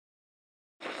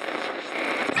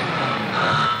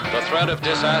threat of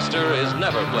disaster is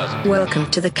never pleasant.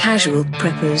 Welcome to the Casual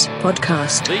Preppers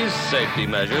podcast. These safety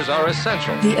measures are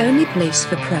essential. The only place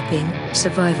for prepping,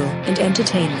 survival, and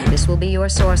entertainment. This will be your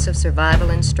source of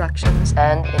survival instructions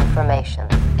and information.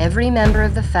 Every member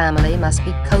of the family must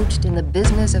be coached in the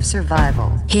business of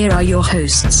survival. Here are your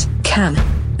hosts, Cam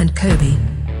and Kobe.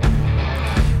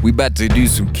 We about to do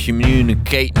some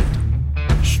communicating.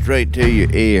 Straight to your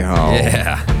ear hole.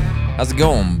 Yeah. How's it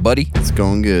going, buddy? It's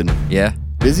going good. Yeah?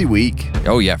 Busy week.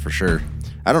 Oh, yeah, for sure.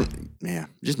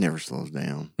 Just never slows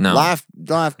down. No. Life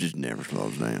just never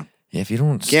slows down. Yeah, if you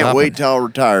don't Can't wait till I'll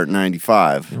retire at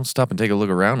 95. you don't stop and take a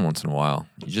look around once in a while,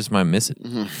 you just might miss it,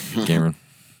 Cameron.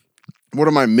 What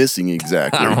am I missing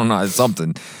exactly? I don't know. It's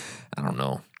something. I don't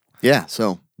know. Yeah,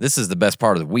 so This is the best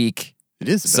part of the week. it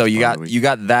is the best So you part got of the week. you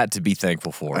got that to be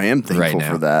thankful for. I am right thankful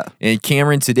now. for that. And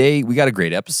Cameron, today we got a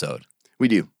great episode. We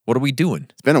do. What are we doing?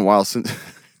 It's been a while since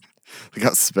it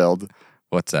got spelled.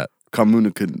 What's that?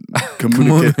 Communicate.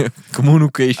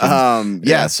 Communication.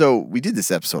 Yeah, so we did this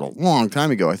episode a long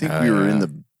time ago. I think we were in the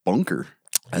bunker.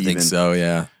 I think so,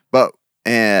 yeah. But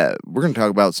we're going to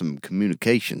talk about some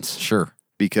communications. Sure.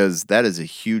 Because that is a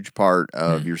huge part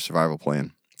of your survival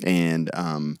plan. And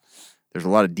there's a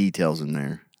lot of details in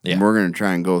there. Yeah. And we're going to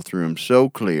try and go through them so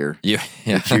clear Yeah.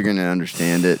 that you're going to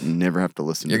understand it and never have to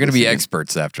listen You're to going to this be again.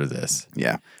 experts after this.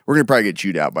 Yeah. We're going to probably get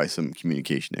chewed out by some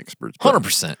communication experts. but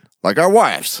 100%. Like our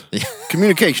wives.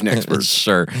 Communication experts.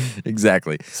 Sure.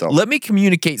 Exactly. So- let me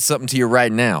communicate something to you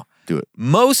right now. Do it.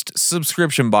 Most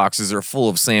subscription boxes are full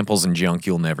of samples and junk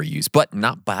you'll never use, but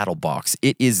not Battle Box.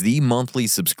 It is the monthly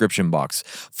subscription box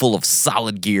full of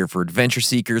solid gear for adventure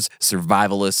seekers,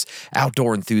 survivalists,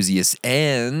 outdoor enthusiasts,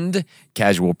 and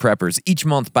casual preppers. Each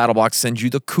month, Battle Box sends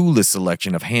you the coolest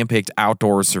selection of handpicked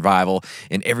outdoor survival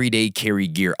and everyday carry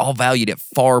gear, all valued at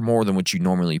far more than what you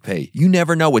normally pay. You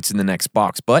never know what's in the next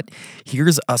box, but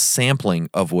here's a sampling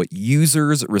of what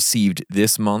users received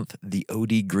this month: the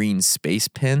OD Green Space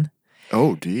Pen.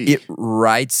 Oh, gee. It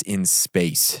writes in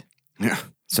space. Yeah.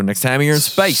 So next time you're in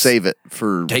space, Save it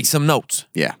for... take some notes.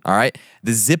 Yeah. All right.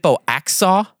 The Zippo Axe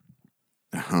Saw.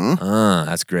 Uh-huh.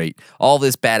 That's great. All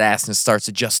this badassness starts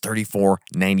at just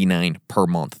 $34.99 per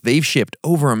month. They've shipped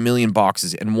over 1 million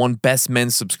boxes and won Best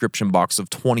Men's Subscription Box of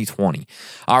 2020.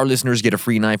 Our listeners get a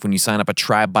free knife when you sign up at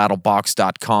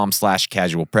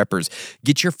trybattlebox.com/casualpreppers.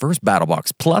 Get your first battle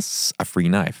box plus a free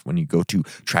knife when you go to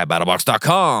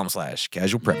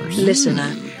trybattlebox.com/casualpreppers.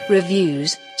 Listener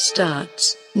reviews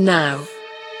starts now.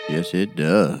 Yes, it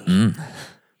does.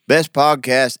 Best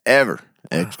podcast ever.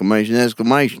 Exclamation,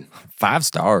 exclamation. 5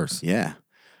 stars. Yeah.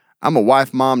 I'm a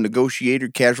wife, mom, negotiator,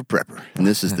 casual prepper, and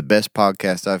this is the best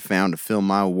podcast I've found to fill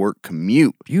my work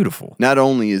commute. Beautiful. Not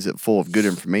only is it full of good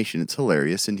information, it's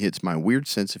hilarious and hits my weird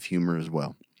sense of humor as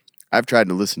well. I've tried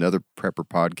to listen to other prepper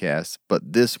podcasts,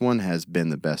 but this one has been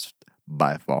the best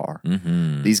by far.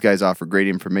 These guys offer great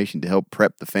information to help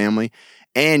prep the family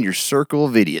and your circle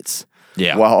of idiots,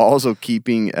 while also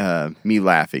keeping me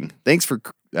laughing. Thanks for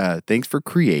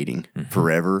creating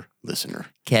Forever Listener.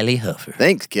 Kelly Huffer.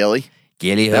 Thanks, Kelly.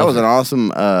 Kelly Huffer. That was an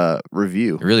awesome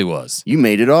review. It really was. You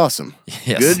made it awesome.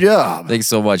 Yes. Good job. Thanks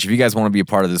so much. If you guys want to be a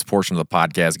part of this portion of the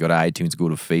podcast, go to iTunes, go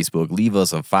to Facebook, leave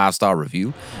us a 5-star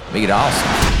review. Make it awesome.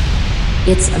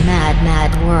 It's a mad,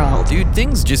 mad world. Dude,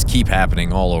 things just keep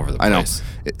happening all over the place. I know.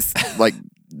 It's like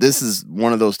this is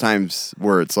one of those times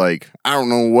where it's like, I don't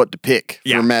know what to pick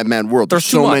for a mad, mad world. There's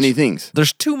too so much. many things.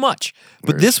 There's too much.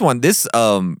 But this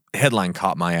headline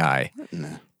caught my eye.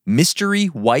 Mystery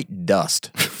white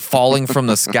dust falling from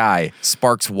the sky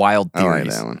sparks wild I like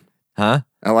theories. that one. Huh?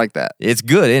 I like that. It's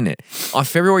good, isn't it? On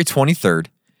February 23rd,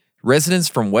 residents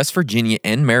from West Virginia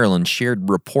and Maryland shared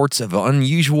reports of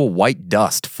unusual white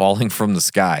dust falling from the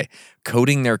sky,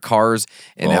 coating their cars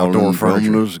and outdoor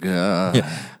furniture. From the sky.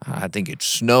 I think it's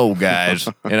snow, guys.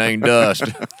 It ain't dust.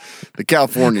 The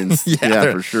Californians. yeah,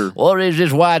 they're- for sure. What is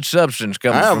this white substance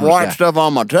coming I have from the white sky? stuff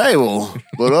on my table,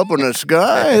 but up in the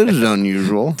sky is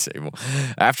unusual. Table.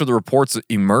 After the reports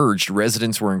emerged,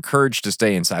 residents were encouraged to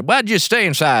stay inside. Well, just stay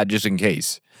inside just in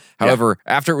case. However,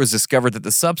 after it was discovered that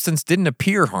the substance didn't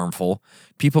appear harmful,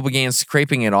 people began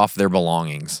scraping it off their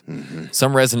belongings.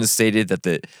 Some residents stated that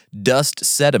the dust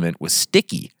sediment was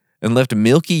sticky and left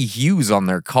milky hues on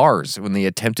their cars when they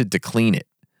attempted to clean it.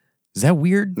 Is that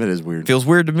weird? That is weird. Feels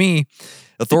weird to me.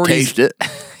 Authorities Taste it.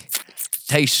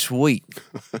 tastes sweet.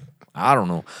 I don't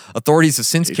know. Authorities have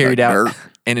since Tastes carried like out dirt.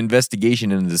 an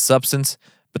investigation into the substance,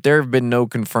 but there have been no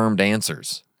confirmed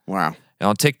answers. Wow. And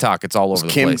on TikTok, it's all over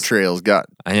the place. Chemtrails got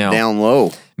I know. down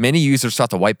low. Many users thought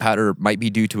the white powder might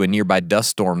be due to a nearby dust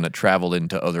storm that traveled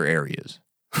into other areas.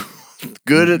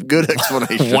 Good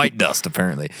explanation. White dust,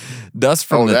 apparently. Dust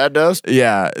from that dust?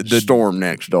 Yeah. The Storm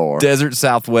next door. desert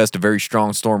southwest, a very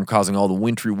strong storm causing all the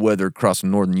wintry weather across the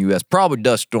northern U.S. Probably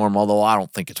dust storm, although I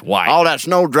don't think it's white. All that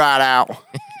snow dried out.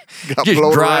 Got Just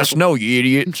blown dry around. snow, you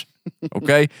idiots.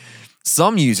 Okay?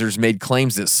 Some users made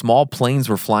claims that small planes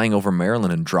were flying over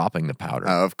Maryland and dropping the powder.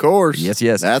 Of course. Yes.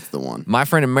 That's the one. My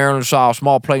friend in Maryland saw a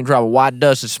small plane drop of white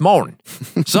dust this morning.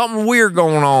 Something weird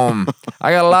going on.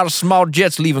 I got a lot of small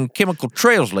jets leaving chemical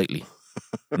trails lately.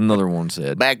 Another one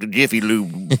said. Back to Jiffy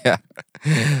Lube. Yeah.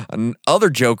 And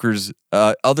others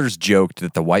joked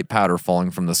that the white powder falling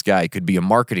from the sky could be a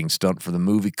marketing stunt for the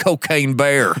movie Cocaine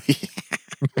Bear.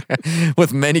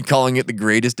 With many calling it the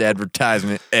greatest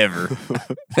advertisement ever.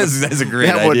 That's a great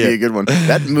That idea. would be a good one.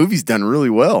 That movie's done really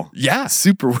well. Yeah.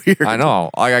 Super weird. I know.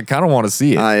 I kind of want to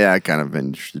see it. Yeah, I kind of been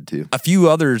interested too. A few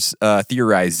others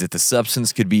theorized that the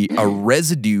substance could be a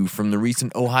residue from the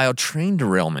recent Ohio train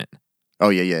derailment. Oh,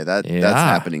 yeah. That's Yeah.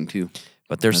 happening too.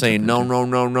 But they're saying, no,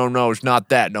 it's not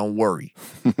that. Don't worry.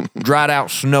 Dried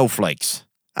out snowflakes.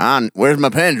 Where's my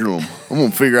pendulum? I'm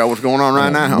going to figure out what's going on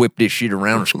right now. Whip this shit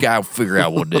around the sky, we'll figure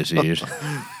out what this is.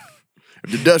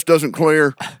 If the dust doesn't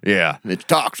clear, Yeah. it's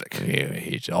toxic. Yeah,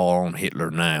 it's all on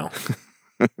Hitler now.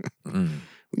 We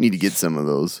need to get some of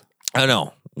those I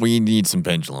know. We need some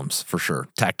pendulums for sure.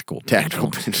 Tactical tactical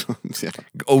pendulums. pendulums. Yeah.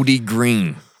 OD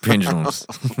green pendulums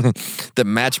that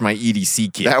match my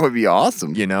EDC kit. That would be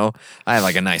awesome. You know, I have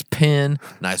like a nice pen,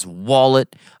 nice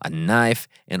wallet, a knife,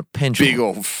 and a pendulum. Big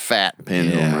old fat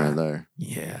pendulum Yeah. right there.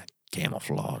 Yeah,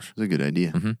 camouflage. It's a good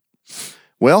idea. Mhm.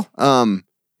 Well,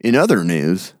 in other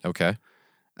news, Okay,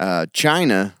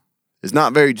 China is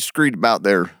not very discreet about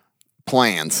their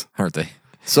plans. aren't they?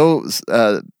 So,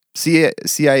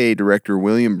 CIA Director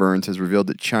William Burns has revealed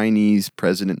that Chinese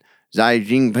President Xi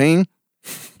Jinping,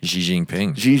 Xi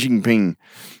Jinping. Xi Jinping,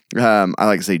 I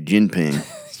like to say Jinping,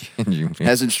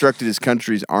 has instructed his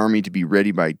country's army to be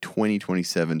ready by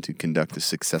 2027 to conduct a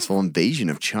successful invasion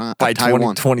of By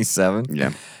Taiwan. 2027.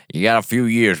 Yeah. You got a few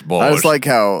years, boys. I just like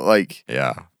how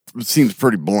yeah. it seems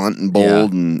pretty blunt and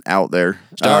bold and out there.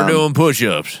 Start doing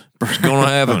push-ups. It's gonna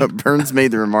happen. Burns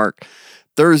made the remark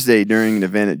Thursday during an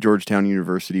event at Georgetown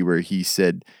University where he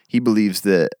said he believes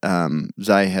that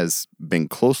Xi has been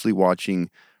closely watching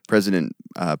President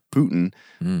Putin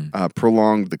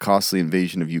prolong the costly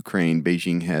invasion of Ukraine.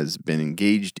 Beijing has been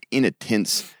engaged in a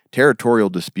tense territorial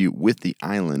dispute with the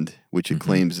island, which it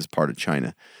claims is part of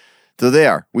China. So they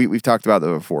are. We've talked about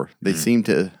that before. They seem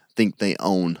to think they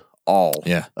own all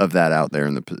of that out there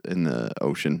in the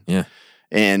ocean. Yeah.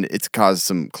 And it's caused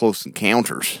some close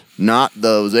encounters, not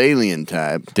those alien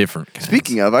type. Different kinds.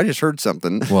 Speaking of, I just heard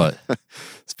something. What?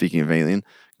 Speaking of alien,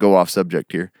 go off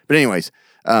subject here. But anyways,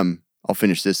 I'll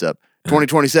finish this up.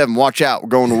 2027, watch out, we're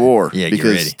going to war. Yeah, get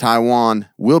because ready. Taiwan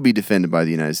will be defended by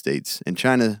the United States. And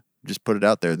China just put it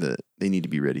out there that they need to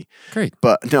be ready. Great.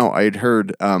 But no, I had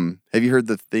heard, have you heard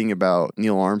the thing about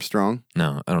Neil Armstrong?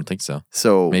 No, I don't think so.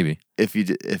 So Maybe. if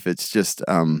it's just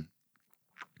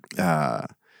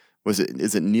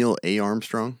is it Neil A.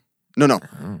 Armstrong? No.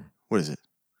 What is it?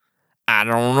 I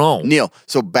don't know. Neil.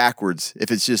 So backwards,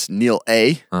 if it's just Neil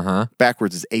A, Uh-huh.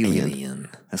 backwards is alien. Alien.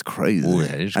 That's crazy. Ooh,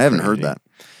 that is I haven't heard crazy. that.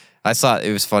 I saw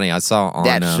it was funny. I saw on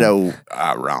That's so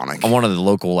ironic. on one of the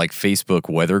local like Facebook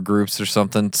weather groups or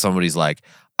something. Somebody's like,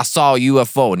 I saw a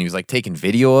UFO, and he was like taking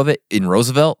video of it in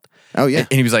Roosevelt. Oh yeah.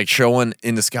 And he was like showing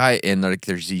in the sky, and like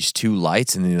there's these two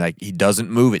lights, and then like he doesn't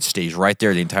move; it stays right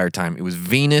there the entire time. It was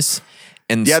Venus,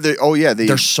 and Yeah.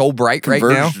 They're so bright right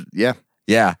now. converged. Yeah.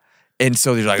 Yeah, and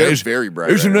so they're like, They're "It's very bright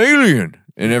It's right an now." alien,"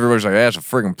 and everybody's like, "That's a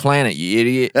freaking planet, you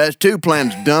idiot!" That's two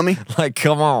planets, dummy. Like,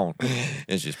 come on,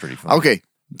 it's just pretty funny. Okay.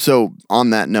 So on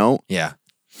that note, Yeah.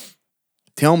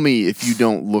 tell me if you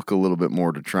don't look a little bit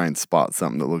more to try and spot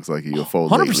something that looks like a UFO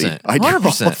 100%. lately. I do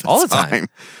 100%. All the time.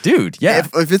 Dude, yeah.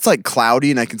 If it's like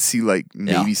cloudy and I can see like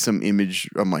maybe Yeah. some image,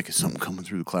 I'm like, is something coming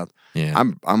through the clouds? Yeah.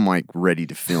 I'm like ready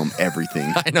to film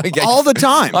everything. I know you got- all the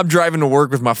time. I'm driving to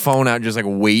work with my phone out, just like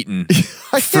waiting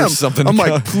I for am. something I'm to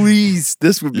like, please,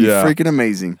 this would be Yeah. freaking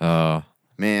amazing.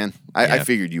 Man, I Yeah.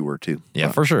 figured you were too.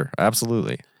 Yeah, for sure.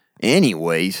 Absolutely.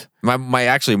 Anyways, My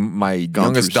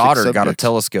youngest through daughter six got a subjects.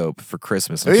 telescope for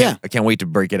Christmas. Oh, yeah. I can't wait to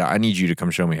break it out. I need you to come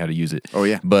show me how to use it. Oh,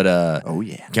 yeah. But oh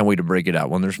yeah. can't wait to break it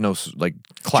out when there's no like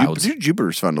clouds.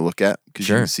 Jupiter's fun to look at because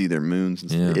you Sure. can see their moons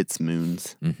and Yeah. its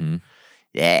moons. Mm-hmm.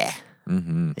 Yeah.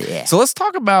 Mm-hmm. Yeah. So let's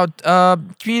talk about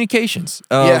communications.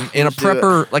 Yeah, in a let's do it.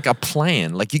 prepper, like a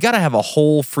plan. Like you got to have a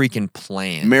whole freaking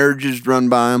plan. Marriages run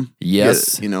by them.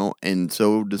 Yes. and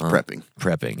so does prepping.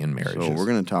 Prepping and marriages. So we're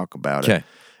going to talk about Okay.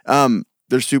 it.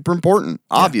 they're super important,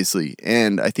 obviously.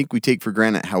 And I think we take for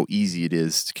granted how easy it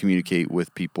is to communicate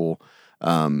with people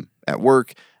at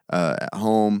work, at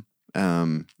home,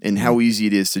 and how easy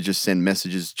it is to just send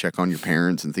messages, check on your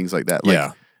parents and things like that.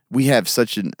 Like, we have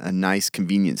such a nice,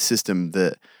 convenient system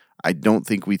that I don't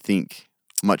think we think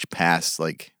much past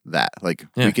like that. Like,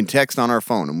 we can text on our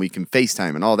phone and we can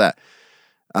FaceTime and all that.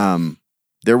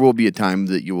 There will be a time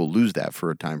that you will lose that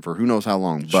for a time, for who knows how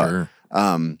long. But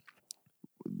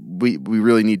we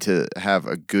really need to have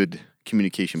a good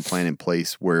communication plan in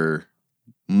place where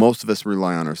most of us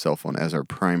rely on our cell phone as our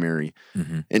primary,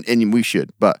 and we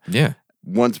should. But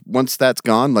once that's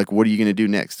gone, like, what are you going to do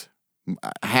next?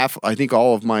 I think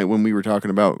all of when we were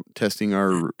talking about testing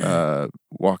our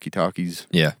walkie-talkies,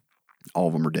 all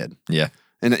of them are dead. Yeah.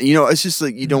 And, it's just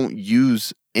like you don't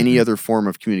use any other form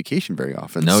of communication very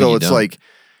often. No, so you it's don't. like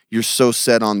you're so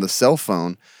set on the cell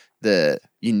phone that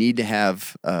you need to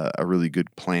have a really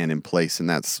good plan in place, and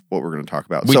that's what we're going to talk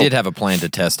about. We did have a plan to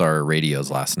test our radios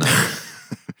last night.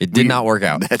 It did not work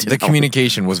out. The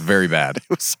communication was very bad. It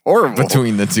was horrible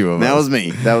between the two of us.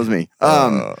 That was me.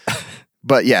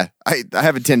 But yeah, I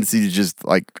have a tendency to just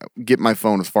like get my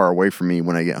phone as far away from me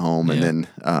when I get home, and then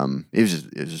it was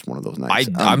just one of those nights.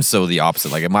 I'm so the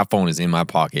opposite. Like, my phone is in my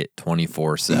pocket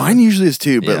 24/7. Mine usually is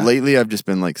too, but lately I've just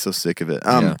been like so sick of it.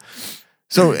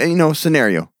 So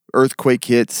scenario: earthquake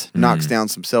hits, knocks down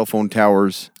some cell phone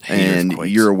towers, and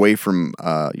you're away from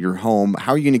your home.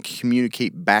 How are you going to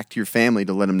communicate back to your family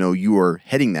to let them know you are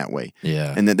heading that way?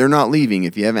 Yeah, and that they're not leaving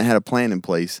if you haven't had a plan in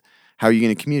place? How are you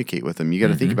going to communicate with them? You got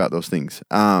to think about those things.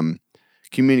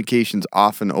 Communication's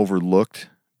often overlooked,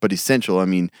 but essential. I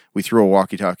mean, we throw a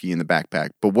walkie-talkie in the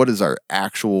backpack, but what is our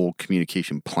actual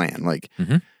communication plan? Like,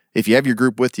 if you have your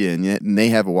group with you and they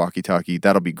have a walkie-talkie,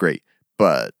 that'll be great.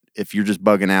 But if you're just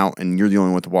bugging out and you're the only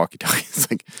one with the walkie-talkie, it's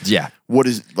like, what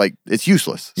is, like, it's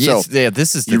useless. Yes,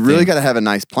 this is the you really thing. got to have a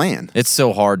nice plan. It's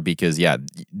so hard because,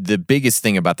 the biggest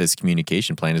thing about this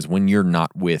communication plan is when you're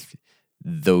not with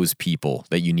those people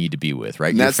that you need to be with, right?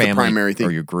 And your that's family the primary thing.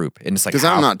 or your group. And it's like, because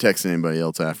I'm not texting anybody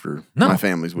else after my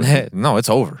family's with me. No, it's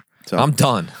over. So I'm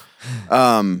done.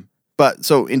 But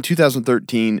so in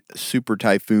 2013, Super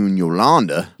Typhoon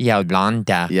Yolanda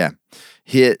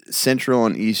hit central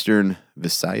and eastern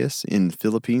Visayas in the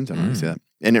Philippines. I don't know how to say that.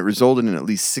 And it resulted in at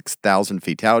least 6,000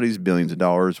 fatalities, billions of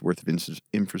dollars worth of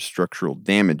infrastructural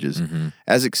damages.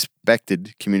 As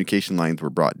expected, communication lines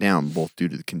were brought down, both due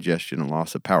to the congestion and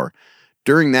loss of power.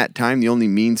 During that time, the only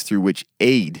means through which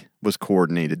aid was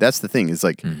coordinated. That's the thing, is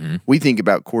like, we think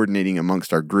about coordinating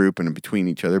amongst our group and between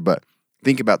each other, but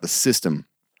think about the system.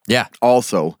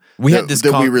 Also, we had this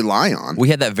that we rely on. We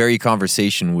had that very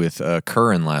conversation with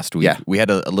Curran last week. We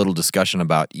had a little discussion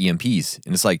about EMPs,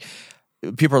 and it's like,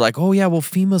 people are like, oh yeah, well,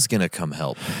 FEMA's gonna come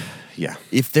help.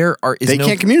 If there they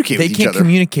can't communicate with each other. They can't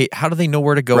communicate. How do they know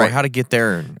where to go or how to get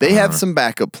there? They have some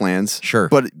backup plans. Sure.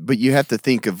 But you have to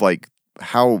think of like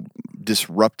how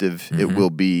disruptive it will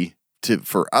be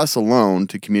for us alone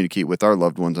to communicate with our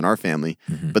loved ones and our family.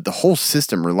 But the whole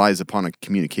system relies upon a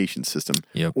communication system.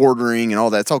 Ordering and all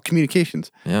that. It's all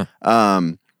communications.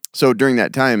 So during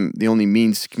that time, the only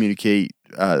means to communicate,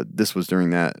 this was during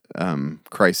that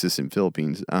crisis in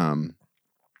Philippines,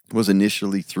 was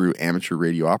initially through amateur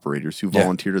radio operators who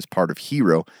volunteered as part of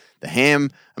HERO, the Ham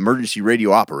Emergency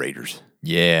Radio Operators.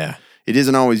 It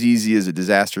isn't always easy as a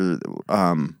disaster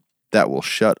that will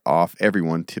shut off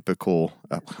everyone.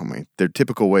 Their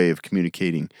typical way of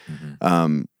communicating.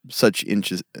 Such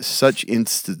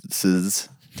instances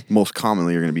most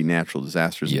commonly are going to be natural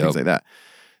disasters and things like that.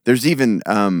 There's even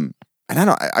and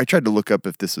I tried to look up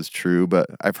if this is true, but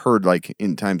I've heard like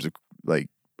in times of like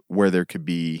where there could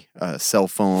be a cell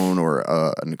phone or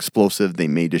an explosive, they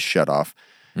may just shut off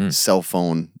cell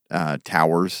phone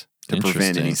towers to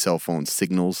prevent any cell phone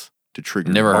signals to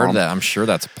trigger. Never heard of that. I'm sure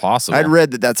that's possible. I'd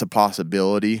read that that's a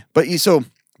possibility. But so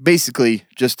basically,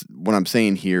 just what I'm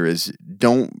saying here is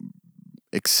don't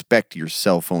expect your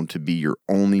cell phone to be your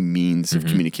only means of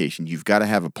communication. You've got to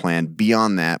have a plan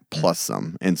beyond that plus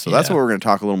some. And so that's what we're going to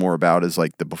talk a little more about is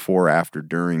like the before, after,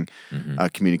 during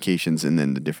communications and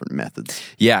then the different methods.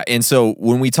 Yeah. And so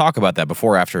when we talk about that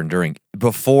before, after, and during,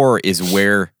 before is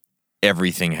where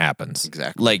everything happens.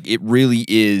 Exactly. Like it really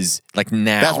is like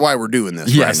now. That's why we're doing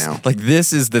this right now. Like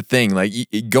this is the thing. Like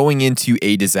going into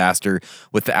a disaster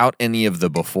without any of the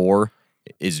before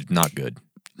is not good.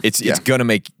 It's going to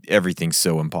make everything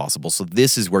so impossible. So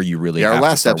this is where you really have our to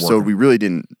last start episode, working. we really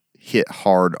didn't hit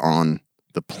hard on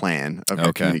the plan of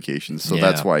your communications. So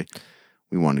that's why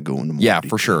we want to go into more Yeah, detail.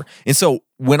 for sure. And so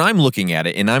when I'm looking at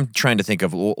it and I'm trying to think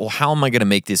of, well, how am I going to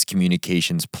make this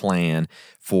communications plan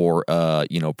for,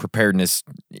 preparedness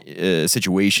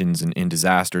situations and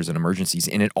disasters and emergencies?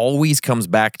 And it always comes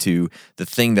back to the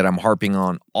thing that I'm harping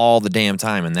on all the damn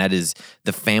time, and that is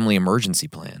the family emergency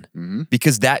plan. Mm-hmm.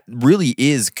 Because that really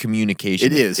is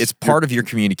communication. It is. It's part of your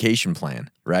communication plan,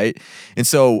 right? And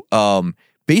so,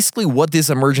 basically, what this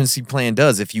emergency plan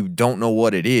does, if you don't know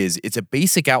what it is, it's a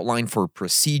basic outline for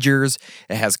procedures.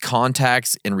 It has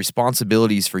contacts and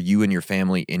responsibilities for you and your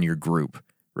family in your group,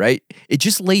 right? It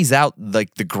just lays out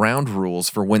like the ground rules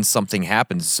for when something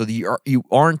happens, so that you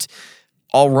aren't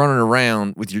all running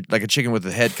around with your like a chicken with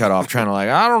the head cut off, trying to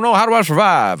I don't know, how do I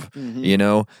survive? Mm-hmm. You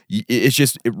know, it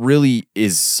really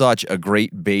is such a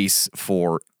great base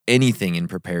for anything in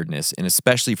preparedness, and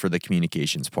especially for the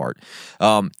communications part.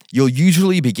 You'll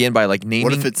usually begin by naming.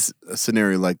 What if it's a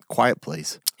scenario like Quiet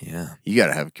Place? Yeah, you got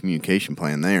to have a communication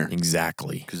plan there.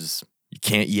 Exactly, because you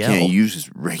can't yell. Can't use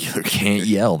regular. Can't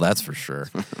yell. That's for sure.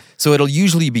 So it'll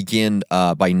usually begin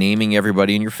by naming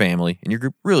everybody in your family in your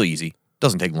group. Real easy.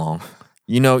 Doesn't take long.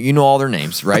 You know all their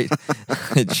names, right?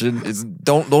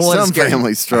 Don't let some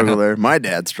families struggle there. My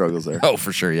dad struggles there. Oh,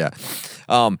 for sure, yeah.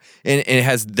 And it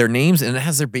has their names and it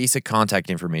has their basic contact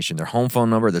information, their home phone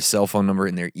number, their cell phone number,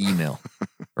 and their email,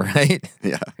 right?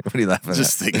 Yeah. What are you laughing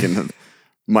Just at? thinking of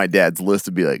my dad's list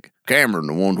would be like Cameron,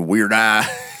 the one with a weird eye.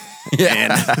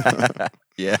 Yeah.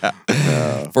 Yeah.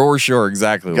 For sure,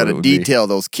 exactly. Got to detail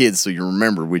those kids so you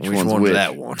remember which one's which.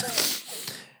 That one.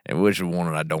 And which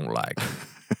one I don't like.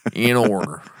 In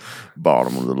order.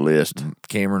 Bottom of the list.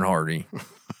 Cameron Hardy.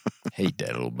 Hate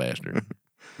that little bastard.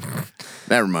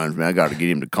 That reminds me, I got to get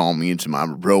him to call me into my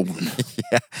ibuprofen.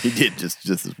 Yeah. He did just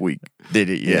this week. Did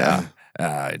it? Yeah.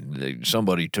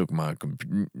 Somebody took my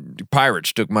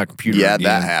pirates took my computer. Yeah, again.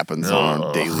 That happens on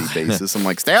a daily basis. I'm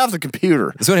like, stay off the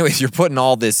computer. So anyways, you're putting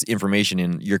all this information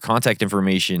in, your contact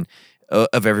information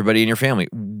of everybody in your family.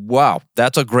 Wow,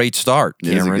 that's a great start,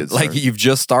 Cameron. Like you've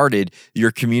just started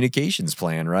your communications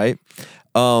plan, right?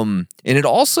 And it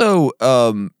also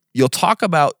you'll talk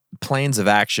about plans of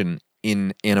action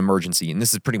in an emergency, and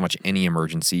this is pretty much any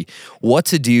emergency. What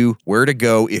to do, where to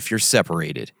go if you're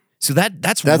separated. So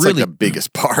that's really like the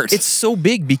biggest part. It's so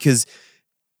big because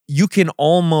you can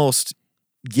almost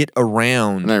get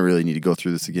around. And I really need to go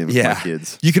through this again with my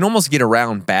kids. You can almost get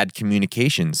around bad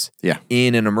communications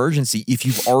in an emergency if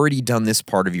you've already done this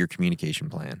part of your communication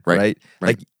plan, right?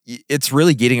 Like it's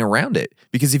really getting around it,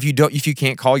 because if you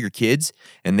can't call your kids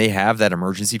and they have that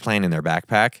emergency plan in their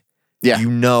backpack, you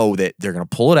know that they're going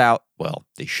to pull it out. Well,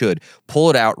 they should pull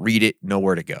it out, read it, know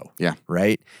where to go. Yeah.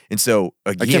 Right. And so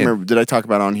again, I can't remember. Did I talk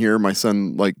about on here? My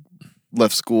son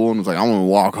left school and was like, I want to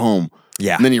walk home.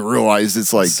 Yeah. And then he realized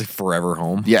it's forever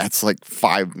home. Yeah. It's like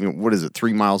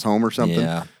 3 miles home or something.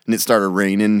 Yeah. And it started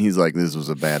raining. He's like, this was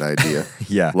a bad idea.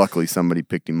 Yeah. Luckily, somebody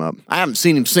picked him up. I haven't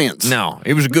seen him since. No,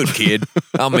 he was a good kid.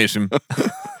 I'll miss him.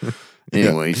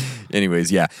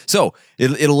 Anyways, yeah. So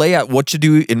it'll lay out what to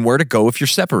do and where to go if you're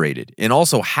separated, and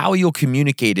also how you'll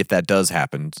communicate if that does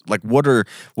happen. Like what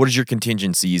is your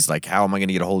contingencies? Like how am I going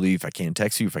to get a hold of you if I can't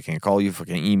text you, if I can't call you, if I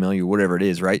can't email you, whatever it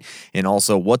is, right? And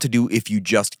also what to do if you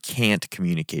just can't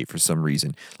communicate for some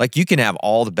reason. Like you can have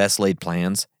all the best laid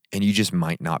plans, and you just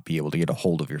might not be able to get a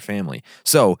hold of your family.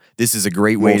 So this is a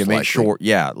great way to make sure.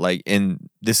 Yeah, and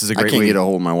this is a great way. I can't get a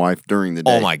hold of my wife during the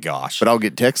day. Oh my gosh! But I'll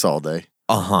get texts all day.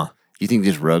 You think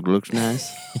this rug looks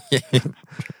nice?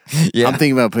 Yeah. I'm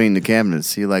thinking about painting the cabinet.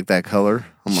 See, like that color?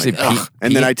 I'm like, ugh.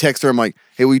 And then I text her. I'm like,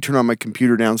 hey, will you turn on my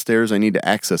computer downstairs? I need to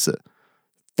access it.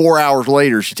 4 hours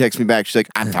later, she texts me back. She's like,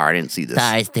 I'm sorry, I didn't see this.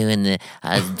 I was doing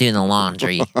the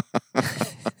laundry.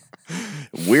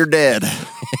 We're dead.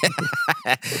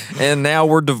 And now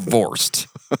we're divorced.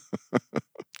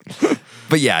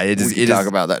 But yeah, it is. We can talk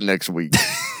about that next week.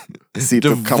 See if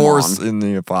divorce in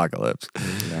the apocalypse.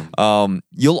 Yeah.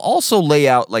 You'll also lay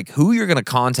out who you're going to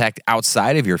contact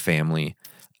outside of your family,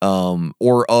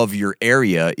 or of your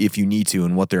area if you need to,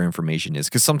 and what their information is.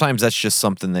 Because sometimes that's just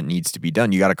something that needs to be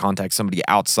done. You got to contact somebody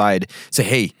outside. Say,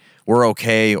 hey, we're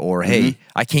okay, or hey,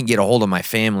 I can't get a hold of my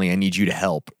family. I need you to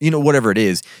help. Whatever it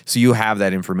is. So you have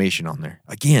that information on there.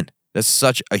 Again, that's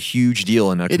such a huge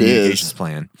deal in a communications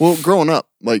plan. Well, growing up,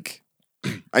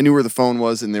 I knew where the phone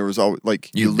was, and there was always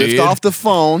you lift off the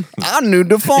phone. I knew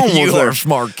the phone was you there. are a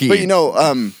smart kid.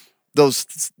 But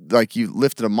those you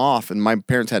lifted them off, and my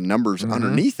parents had numbers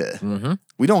underneath it. Mm-hmm.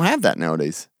 We don't have that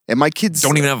nowadays. And my kids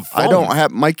don't even have a phone. I don't have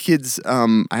my kids.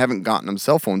 I haven't gotten them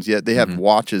cell phones yet. They have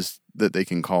watches that they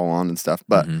can call on and stuff,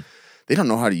 but they don't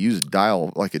know how to use a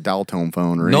dial tone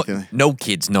phone or anything. No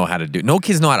kids know how to do. No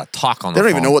kids know how to talk on. They the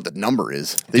don't phone. even know what the number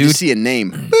is. They just see a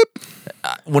name. Boop.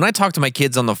 When I talk to my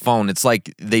kids on the phone, it's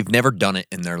like they've never done it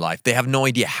in their life. They have no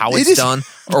idea how It it's is- done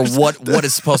or what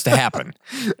is supposed to happen.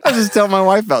 I just tell my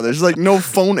wife about this. There's like no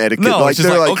phone etiquette. No, like it's just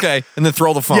they're like, okay, and then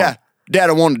throw the phone. Yeah, Dad,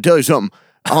 I wanted to tell you something.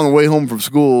 On the way home from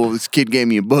school, this kid gave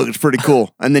me a book. It's pretty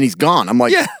cool. And then he's gone. I'm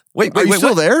like, Yeah. Wait, are you still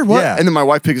what? there? What? Yeah. And then my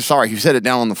wife picks it. Sorry, he set it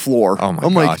down on the floor. Oh, my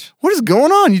I'm like, gosh. what is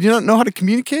going on? You do not know how to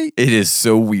communicate? It is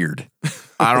so weird.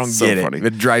 I don't It's so get it. funny.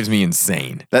 It drives me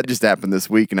insane. That just happened this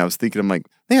week, and I was thinking, I'm like,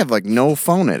 they have like no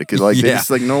phone etiquette. Like they Yeah.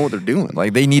 just like know what they're doing.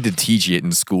 Like they need to teach it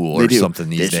in school They or do. something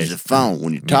these this days. is a phone.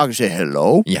 When you talk, you say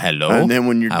hello. Yeah, hello. And then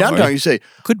when you're How done are talking, you? you say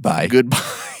Goodbye. goodbye.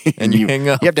 And you hang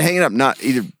up. You have to hang it up. Not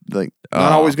either like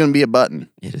not Oh. always going to be a button.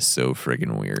 It is so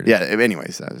friggin' weird. Yeah.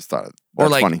 Anyways, I just thought Or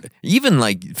that's like funny. even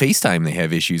like FaceTime, they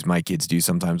have issues. My kids do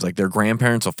sometimes. Like their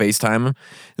grandparents will FaceTime them.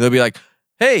 They'll be like,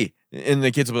 "Hey," and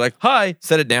the kids will be like, "Hi,"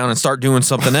 set it down and start doing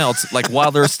something else. Like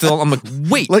while they're still, I'm like,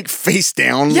 "Wait, Like face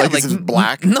down, like it's just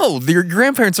black. No, your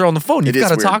grandparents are on the phone. You've It is got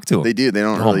to weird. talk to them. They do. They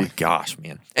don't Oh really. my gosh,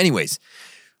 man. Anyways,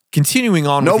 continuing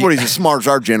on. with the- Nobody's as smart as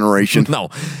our generation. No.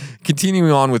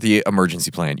 Continuing on with the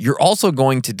emergency plan, you're also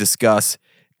going to discuss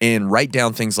and write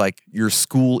down things like your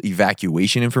school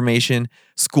evacuation information,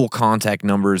 school contact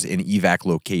numbers, and evac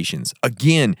locations.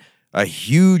 Again, a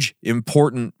huge,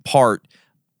 important part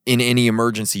in any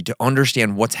emergency to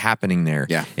understand what's happening there.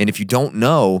 Yeah. And if you don't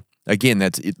know, again,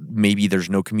 that's it, maybe there's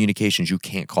no communications. You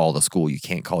can't call the school. You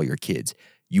can't call your kids.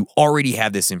 You already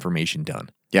have this information done.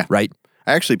 Yeah. Right?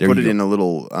 I actually There put you it go. in a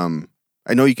little.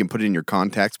 I know you can put it in your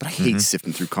contacts, but I hate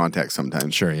sifting through contacts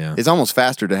sometimes. Sure, yeah. It's almost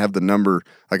faster to have the number.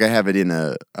 Like I have it in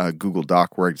a Google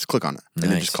Doc where I just click on it and it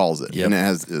Nice. just calls it, Yep. and it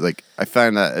has like I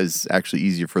find that is actually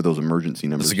easier for those emergency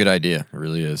numbers. That's a good idea. It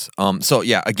really is. So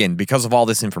yeah, again, because of all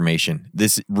this information,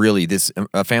 this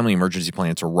family emergency plan,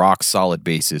 it's a rock solid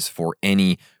basis for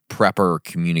any prepper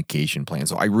communication plan.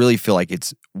 So I really feel like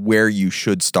it's where you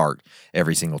should start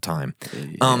every single time.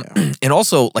 And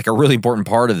also like a really important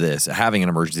part of this, having an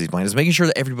emergency plan, is making sure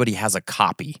that everybody has a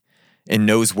copy and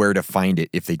knows where to find it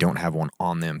if they don't have one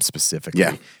on them specifically.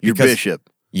 Yeah, your Because- bishop,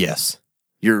 Yes.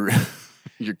 your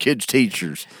your kids'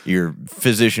 teachers. Your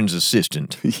physician's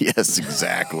assistant. Yes,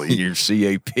 exactly. Your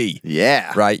CAP.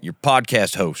 Yeah, Right? Your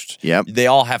podcast hosts. Yep. They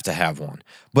all have to have one.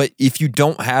 But if you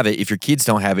don't have it, if your kids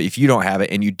don't have it, if you don't have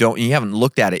it and you haven't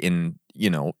looked at it in,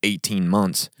 18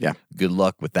 months. Yeah. Good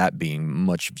luck with that being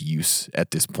much of use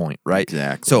at this point, right?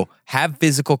 Exactly. So have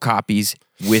physical copies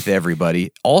with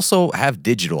everybody. Also have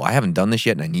digital. I haven't done this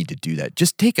yet and I need to do that.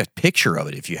 Just take a picture of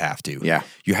it if you have to. Yeah.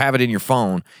 You have it in your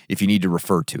phone if you need to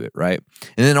refer to it, right?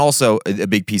 And then also a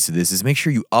big piece of this is make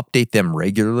sure you update them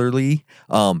regularly.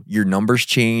 Your numbers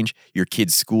change, your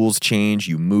kids' schools change,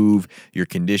 you move, your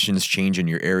conditions change in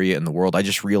your area and the world. I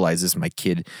just realized this.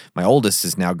 My oldest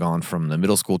has now gone from the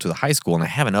middle school to the high school and I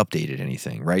haven't updated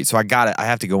anything, right? So I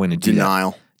have to go in and do that.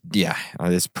 denial. Yeah,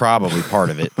 it's probably part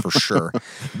of it for sure.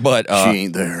 But She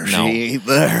ain't there. no. She ain't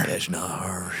there. That's not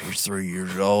her. She's 3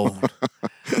 years old.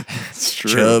 It's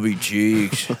true. Chubby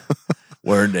cheeks.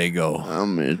 Where'd they go? I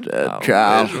miss that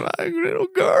child. Like little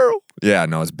girl. Yeah,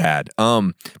 no, it's bad.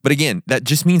 But again, that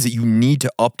just means that you need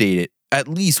to update it at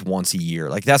least once a year.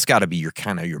 Like that's got to be your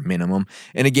minimum.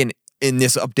 And again, in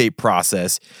this update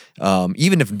process,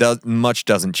 even if much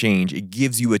doesn't change, it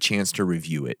gives you a chance to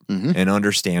review it and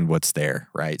understand what's there,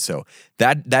 right? So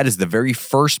that is the very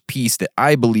first piece that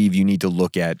I believe you need to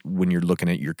look at when you're looking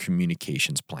at your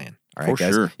communications plan. All right, For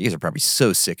guys? sure. You guys are probably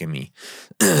so sick of me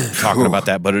talking about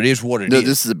that, but it is what it is. No,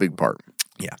 this is a big part.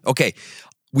 Yeah. Okay.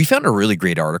 We found a really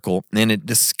great article, and it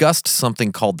discussed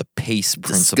something called the PACE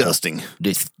principle. Disgusting.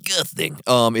 Disgusting.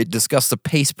 It discussed the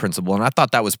PACE principle, and I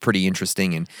thought that was pretty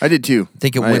interesting. And I did too. I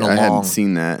think it went I hadn't along.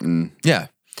 seen that, and Yeah,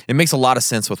 it makes a lot of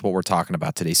sense with what we're talking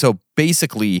about today. So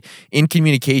basically, in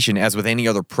communication, as with any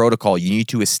other protocol, you need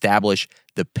to establish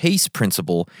the PACE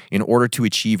principle in order to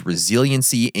achieve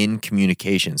resiliency in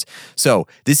communications. So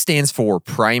this stands for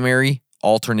primary,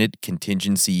 alternate,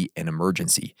 contingency, and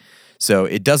emergency. So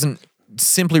it doesn't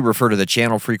simply refer to the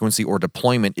channel frequency or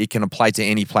deployment. It can apply to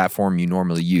any platform you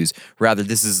normally use. Rather,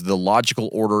 this is the logical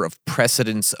order of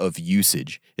precedence of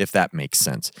usage, if that makes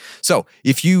sense. So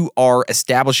if you are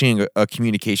establishing a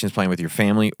communications plan with your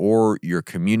family or your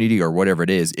community or whatever it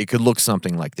is, it could look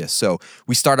something like this. So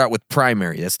we start out with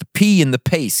primary. That's the P in the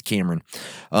PACE, Cameron.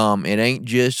 It ain't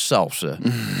just salsa.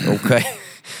 Okay.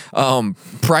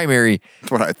 Primary.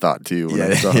 that's what I thought too. When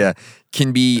I saw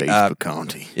Can be Facebook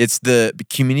County. it's the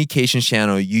communication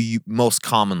channel you most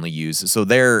commonly use. So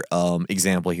their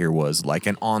example here was like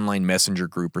an online messenger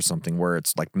group or something where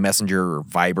it's like Messenger or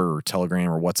Viber or Telegram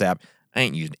or WhatsApp. I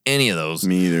ain't used any of those.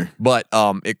 Me either. But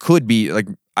it could be like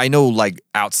I know, like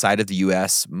outside of the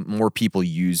U.S., more people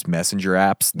use messenger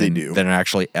apps than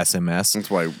actually SMS. That's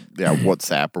why,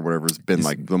 WhatsApp or whatever has been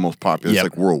like the most popular. It's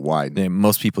like worldwide.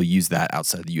 Most people use that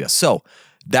outside of the U.S. So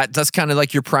that's kind of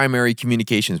like your primary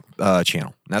communications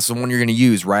channel. That's the one you're going to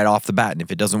use right off the bat. And if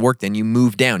it doesn't work, then you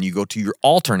move down. You go to your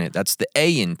alternate. That's the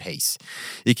A in PACE.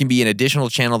 It can be an additional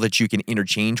channel that you can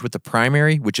interchange with the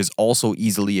primary, which is also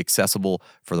easily accessible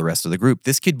for the rest of the group.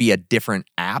 This could be a different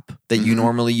app that you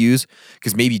normally use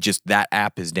because maybe just that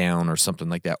app is down or something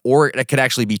like that. Or it could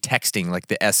actually be texting, like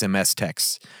the SMS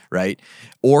texts, right?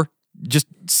 Or just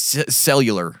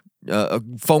cellular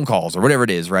phone calls or whatever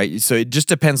it is, right? So it just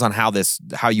depends on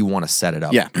how you want to set it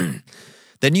up. Yeah.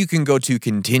 Then you can go to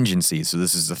contingency. So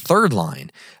this is the third line.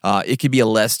 It could be a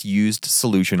less used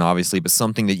solution, obviously, but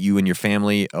something that you and your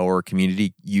family or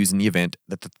community use in the event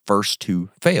that the first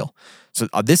two fail. So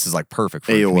this is like perfect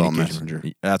for AOL communication. Messenger.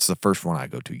 That's the first one I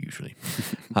go to usually.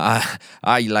 I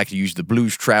like to use the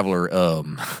Blues Traveler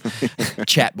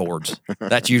chat boards.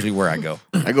 That's usually where I go.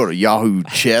 I go to Yahoo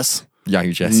Chess.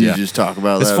 Yahoo Chess, and you yeah. just talk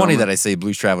about It's that. funny that I say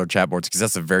Blues Traveler chat boards because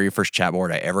that's the very first chat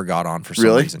board I ever got on for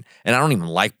some reason. And I don't even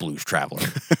like Blues Traveler.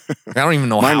 I don't even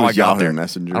know Mine how I was got Yahoo there.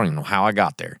 Messenger. I don't even know how I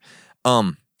got there.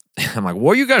 I'm like,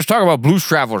 what are you guys talking about Blues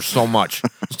Traveler so much?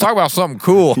 Let's talk about something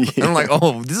cool. And I'm like,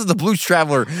 oh, this is the Blues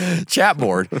Traveler chat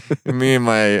board. And me and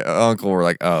my uncle were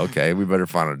like, oh, okay, we better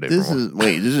find a different one.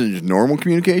 This is just normal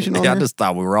communication on Yeah, I there? just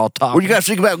thought we were all talking. What do you guys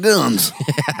think about guns?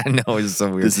 I know, it's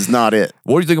so weird. This is not it.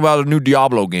 What do you think about a new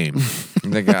Diablo game?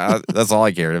 Like, that's all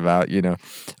I cared about, you know.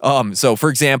 So, for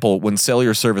example, when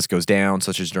cellular service goes down,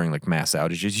 such as during like mass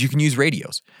outages, you can use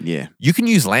radios. Yeah. You can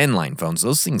use landline phones.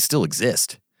 Those things still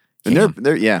exist. And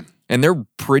And they're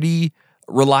pretty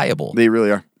reliable. they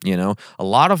really are. You know, a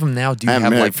lot of them now do I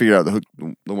haven't have like. figured out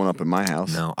the one up in my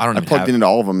house. No, I don't even plugged have- into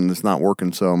all of them and it's not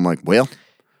working. So I'm like, well,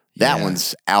 that Yeah.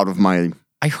 one's out of my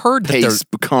I heard that Pace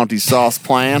Conti sauce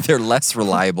plan. they're less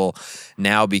reliable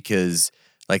now because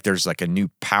like there's like a new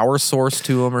power source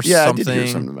to them or Yeah, something. I did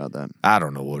hear something about that. I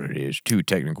don't know what it is. Too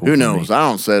technical. Who for knows? me. I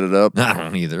don't set it up. I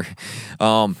don't either.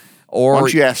 Why Or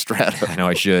don't you ask Strata? I know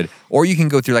I should. Or you can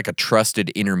go through like a trusted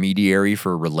intermediary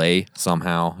for relay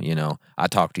somehow. You know, I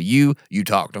talk to you, you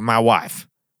talk to my wife.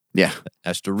 Yeah.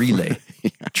 That's the relay.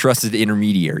 Trusted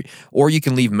intermediary. Or you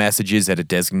can leave messages at a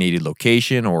designated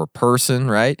location or person,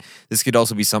 right? This could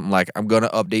also be something like, I'm going to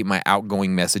update my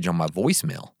outgoing message on my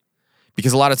voicemail.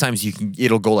 Because a lot of times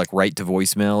it'll go like right to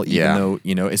voicemail, even though,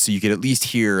 you know, so you could at least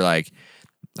hear like,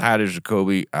 hi, this is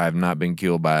Jacoby. I have not been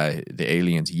killed by the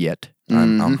aliens yet.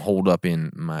 I'm holed up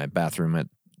in my bathroom at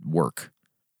work.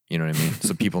 You know what I mean?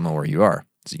 So people know where you are.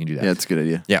 So you can do that. Yeah, that's a good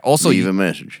idea. Yeah. Also, leave a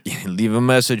message. Leave a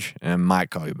message and I might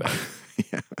call you back.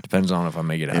 Depends on if I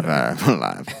make it out. If I'm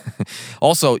alive.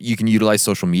 Also, you can utilize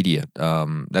social media.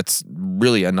 That's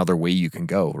really another way you can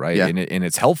go, right? Yeah. And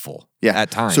it's helpful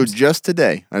at times. So just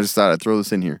today, I just thought I'd throw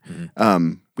this in here.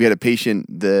 We had a patient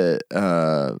that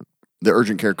the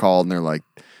urgent care called and they're like,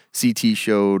 CT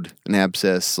showed an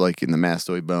abscess like in the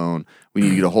mastoid bone. We need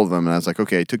to get a hold of them. And I was like,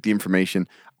 okay, I took the information.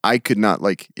 I could not,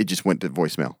 like, it just went to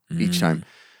voicemail each time.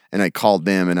 And I called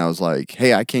them and I was like,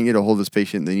 hey, I can't get a hold of this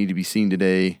patient. They need to be seen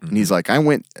today. And he's like,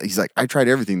 I tried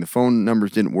everything. The phone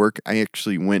numbers didn't work. I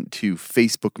actually went to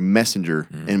Facebook Messenger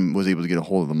and was able to get a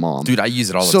hold of the mom. Dude, I use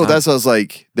it all the So time. that's what I was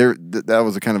like, that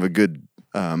was a kind of a good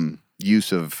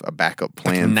use of a backup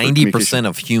plan. 90%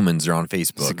 of humans are on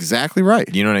Facebook. That's exactly right.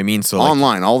 You know what I mean? So like,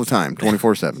 Online all the time,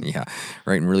 24/7. yeah,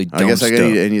 right, and really dumb I guess stuff.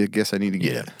 I need to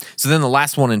get it. So then the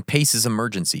last one in PACE is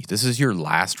emergency. This is your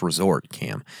last resort,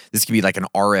 Cam. This could be like an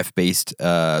RF-based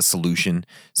solution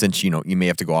since, you know, you may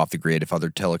have to go off the grid if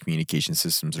other telecommunication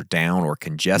systems are down or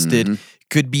congested.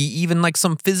 Could be even like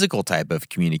some physical type of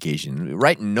communication,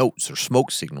 writing notes or smoke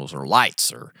signals or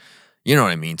lights or, you know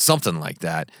what I mean? Something like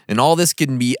that. And all this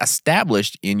can be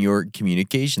established in your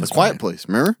communications A quiet plan. place,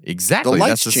 remember? Exactly. The That's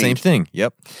lights the same changed. thing.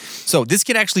 Yep. So this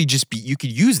could actually just be, you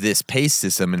could use this PACE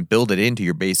system and build it into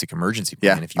your basic emergency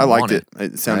plan Yeah, if you I want liked it.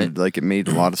 It sounded like it made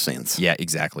a lot of sense. Yeah,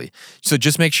 exactly. So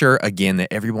just make sure, again,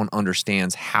 that everyone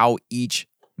understands how each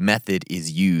method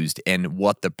is used and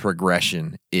what the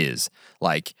progression is.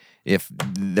 Like if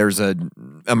there's an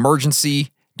emergency,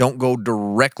 don't go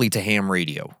directly to ham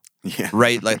radio. Yeah.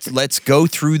 Right? Let's go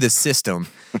through the system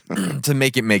to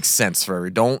make it make sense for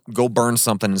everyone. Don't go burn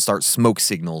something and start smoke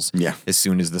signals as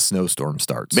soon as the snowstorm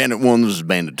starts. Bandit 1 was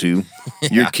Bandit 2.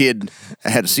 Your kid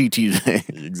had a CT today.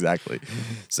 Exactly.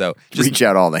 So Reach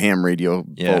out all the ham radio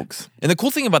Yeah. folks. And the cool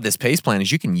thing about this PACE plan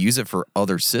is you can use it for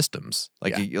other systems,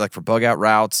 like for bug out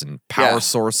routes and power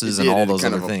sources and all those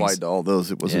kind other of things. applied to all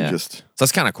those. It wasn't Yeah. just... So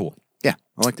that's kind of cool. Yeah,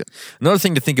 I like that. Another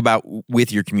thing to think about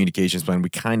with your communications plan, we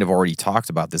kind of already talked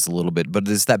about this a little bit, but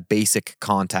it's that basic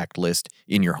contact list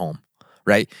in your home,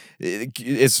 right?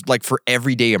 It's like for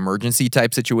everyday emergency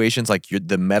type situations, like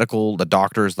the medical, the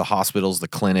doctors, the hospitals, the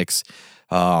clinics,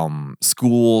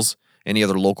 schools, any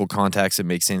other local contacts that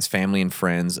make sense, family and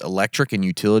friends. Electric and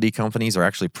utility companies are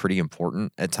actually pretty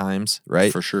important at times,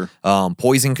 right? For sure.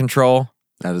 Poison control.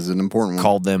 That is an important one.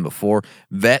 Called them before.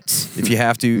 Vets, if you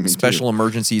have to. Special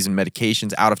emergencies and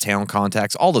medications, out-of-town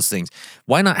contacts, all those things.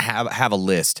 Why not have a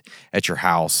list at your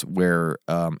house where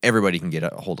everybody can get a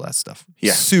hold of that stuff?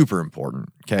 Yeah. Super important,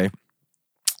 okay?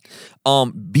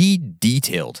 Be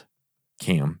detailed,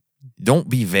 Cam. Don't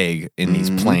be vague in these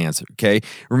plans, okay?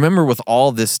 Remember, with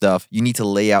all this stuff, you need to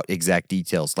lay out exact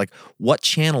details. Like, what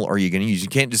channel are you going to use? You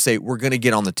can't just say, we're going to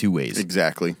get on the two-ways.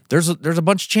 Exactly. There's a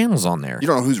bunch of channels on there. You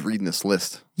don't know who's reading this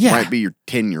list. Yeah. Might be your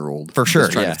 10-year-old. For sure,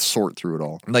 Just trying yeah. to sort through it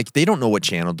all. Like, they don't know what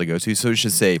channel to go to, so it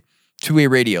should say, two-way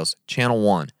radios, channel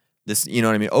 1. This, you know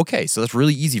what I mean? Okay, so that's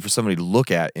really easy for somebody to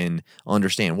look at and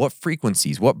understand. What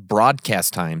frequencies, what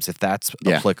broadcast times, if that's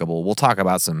applicable. We'll talk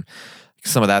about some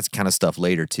of that kind of stuff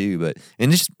later too,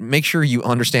 and just make sure you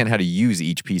understand how to use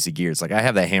each piece of gear. It's like I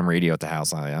have that ham radio at the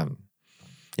house.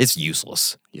 It's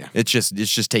useless. Yeah, it's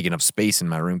just taking up space in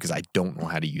my room because I don't know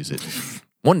how to use it.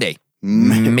 One day,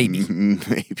 maybe.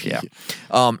 Yeah.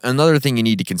 Another thing you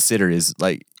need to consider is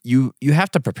like you have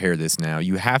to prepare this now.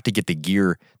 You have to get the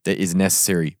gear that is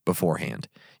necessary beforehand.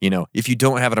 You know, if you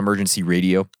don't have an emergency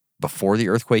radio before the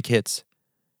earthquake hits,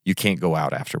 you can't go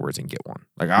out afterwards and get one.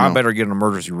 Like, I better get an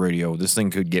emergency radio. This thing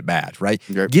could get bad, right?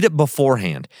 Yep. Get it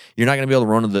beforehand. You're not going to be able to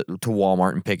run to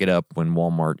Walmart and pick it up when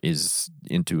Walmart is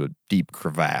into a deep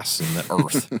crevasse in the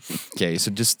earth. Okay,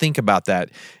 so just think about that.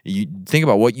 You think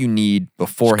about what you need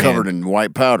beforehand. It's covered in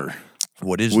white powder.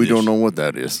 What is We this? don't know what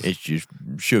that is. It's just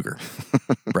sugar,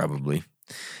 probably.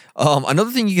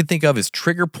 Another thing you can think of is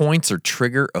trigger points or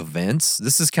trigger events.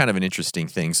 This is kind of an interesting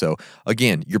thing. So,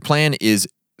 again, your plan is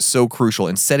so crucial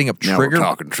in setting up Now trigger. we're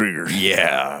talking triggers.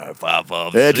 Yeah, 5,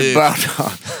 5, It's 6. about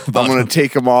time. I'm going to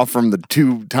take them off from the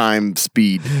 2-time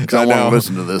speed because I want to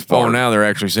listen to this part. Oh, now they're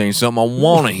actually saying something I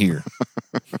want to hear.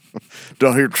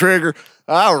 Don't hear trigger.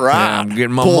 All right. Yeah, I'm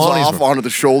getting my Pulls money's off worth. onto the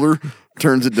shoulder,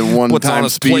 turns it to Puts on 1-time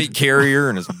his speed. plate carrier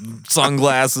and his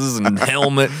sunglasses and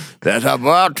helmet. That's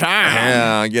about time.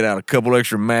 Yeah, get out a couple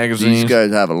extra magazines. These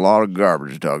guys have a lot of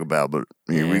garbage to talk about, but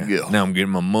here we go. Now I'm getting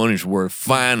my money's worth,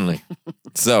 finally.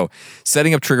 So,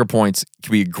 setting up trigger points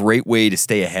can be a great way to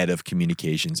stay ahead of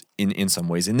communications in some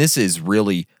ways. And this is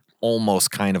really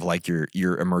almost kind of like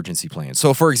your emergency plan.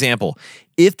 So, for example,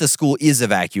 if the school is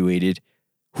evacuated,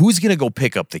 who's going to go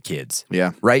pick up the kids?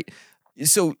 Yeah. Right?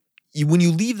 So, when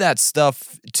you leave that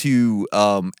stuff to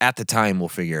at the time, we'll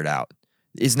figure it out,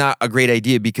 is not a great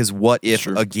idea, because what if,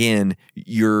 again,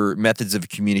 your methods of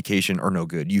communication are no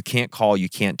good? You can't call, you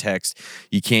can't text,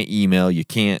 you can't email, you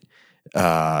can't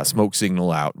smoke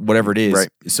signal out, whatever it is. Right.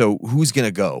 So who's going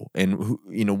to go? And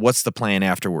what's the plan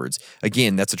afterwards?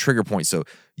 Again, that's a trigger point. So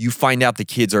you find out the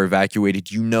kids are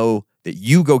evacuated, you know that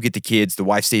you go get the kids, the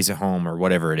wife stays at home, or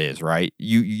whatever it is, right?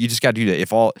 You just got to do that.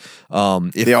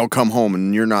 If they all come home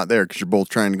and you're not there because you're both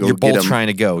trying to go you're get both them. trying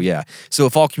to go, yeah. So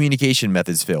if all communication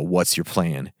methods fail, what's your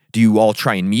plan? Do you all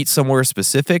try and meet somewhere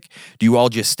specific? Do you all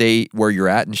just stay where you're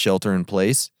at and shelter in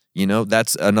place?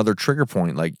 That's another trigger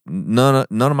point. Like, none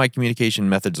of my communication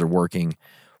methods are working.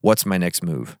 What's my next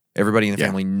move? Everybody in the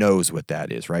family knows what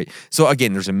that is, right? So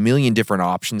again, there's a million different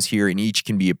options here, and each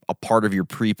can be a part of your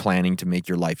pre-planning to make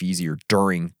your life easier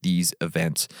during these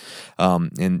events.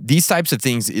 And these types of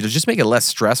things, it'll just make it less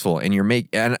stressful,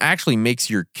 and actually makes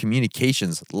your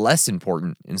communications less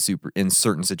important in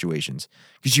certain situations,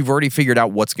 because you've already figured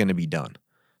out what's going to be done.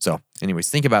 So, anyways,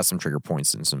 think about some trigger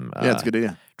points and some it's a good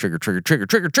idea. Trigger.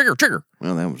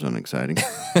 Well, that was unexciting.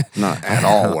 Not at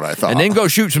all what I thought. And then go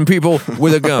shoot some people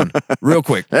with a gun real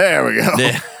quick. There we go.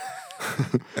 Yeah.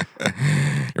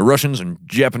 Russians and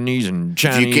Japanese and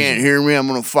Chinese. If you can't hear me, I'm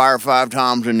going to fire 5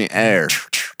 times in the air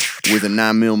with a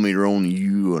 9mm only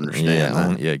you understand.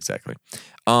 that? Yeah, exactly.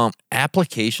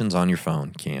 Applications on your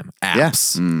phone, Cam. Apps.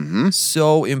 Yeah. Mm-hmm.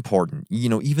 So important.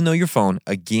 Even though your phone,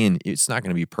 again, it's not going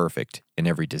to be perfect in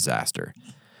every disaster.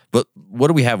 But what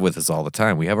do we have with us all the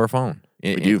time? We have our phone.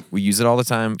 We do. We use it all the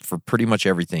time for pretty much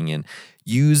everything. And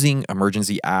using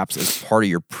emergency apps as part of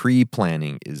your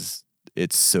pre-planning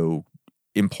it's so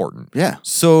important. Yeah.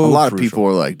 So a lot crucial. of people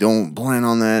are like, don't plan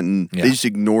on that. And Yeah. they just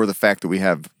ignore the fact that we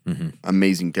have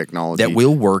amazing technology. That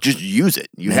will work. Just use it.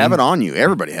 You have it on you.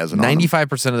 Everybody has it on them.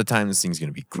 95% of the time, this thing's going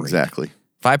to be great. Exactly.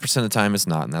 5% of the time, it's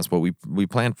not, and that's what we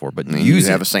plan for. But And use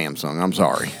you have it. a Samsung. I'm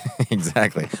sorry.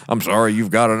 Exactly. I'm sorry,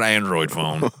 you've got an Android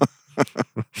phone.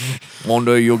 One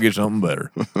day you'll get something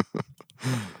better.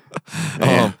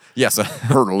 Yes.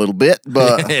 Hurt a little bit,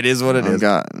 but it is what it is.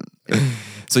 got.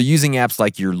 So using apps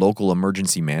like your local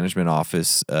emergency management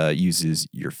office uses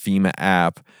your FEMA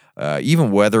app,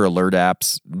 even weather alert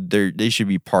apps, they should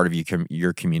be part of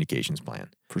your communications plan.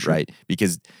 For sure. Right?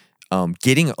 Because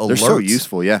getting alerts. They're so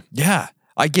useful, yeah. Yeah.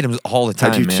 I get them all the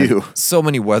time, I do man. too. So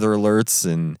many weather alerts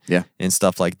and Yeah.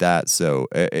 stuff like that. So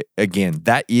again,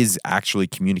 that is actually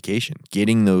communication.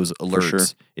 Getting those alerts sure.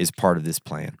 is part of this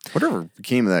plan. Whatever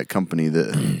became of that company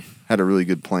that had a really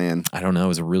good plan. I don't know. It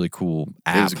was a really cool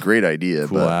app. It was a great idea,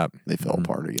 Cool but app. they fell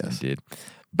apart, I guess. It did.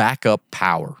 Backup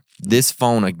power. This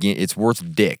phone, again, it's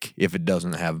worth dick if it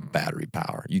doesn't have battery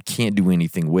power. You can't do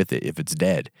anything with it if it's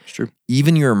dead. It's true.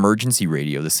 Even your emergency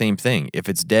radio, the same thing. If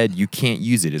it's dead, you can't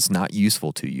use it. It's not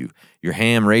useful to you. Your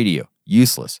ham radio,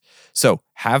 useless. So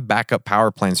have backup power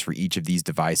plans for each of these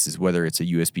devices, whether it's a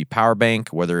USB power bank,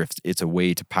 whether it's a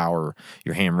way to power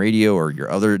your ham radio or your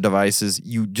other devices.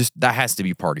 That has to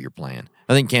be part of your plan.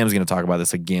 I think Cam's going to talk about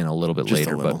this again a little bit Just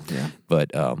later, a little, yeah.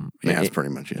 but That's pretty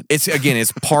much it. It's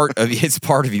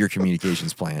part of your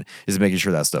communications plan is making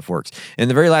sure that stuff works. And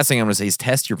the very last thing I'm going to say is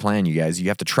test your plan, you guys. You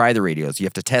have to try the radios. You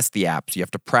have to test the apps. You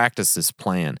have to practice this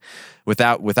plan.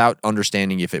 Without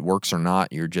understanding if it works or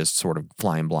not, you're just sort of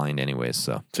flying blind anyways.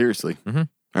 So Seriously. Mm-hmm.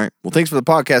 All right. Well, thanks for the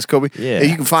podcast, Kobe. yeah, Hey,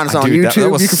 you can find us on Dude, YouTube. That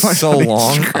was you can find so us on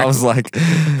long. Instagram. I was like,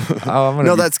 I'm gonna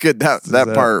No, be- that's good.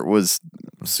 That part was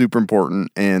super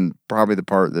important and probably the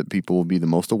part that people will be the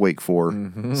most awake for.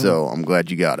 Mm-hmm. So I'm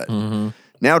glad you got it.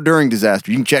 Now, during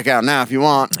disaster, you can check out now if you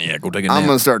want. Yeah, go take a nap. I'm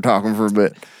going to start talking for a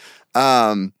bit.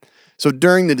 So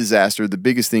during the disaster, the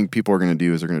biggest thing people are going to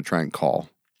do is they're going to try and call.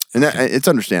 And that, it's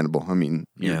understandable. I mean,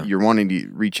 Yeah. you're wanting to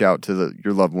reach out to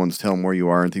your loved ones, tell them where you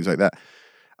are and things like that.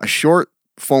 A short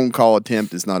phone call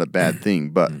attempt is not a bad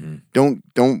thing, but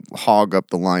don't hog up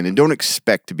the line and don't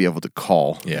expect to be able to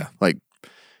call. Yeah. Like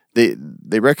they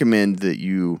recommend that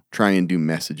you try and do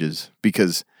messages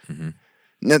because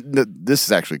this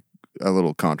is actually a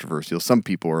little controversial. Some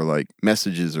people are like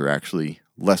messages are actually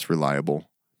less reliable.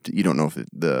 You don't know if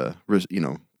the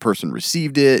person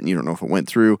received it and you don't know if it went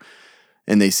through.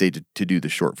 And they say to do the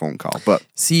short phone call. But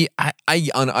See, I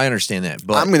understand that,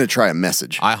 but I'm going to try a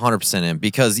message. I 100% am,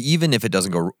 because even if it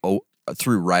doesn't go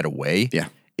through right away, Yeah.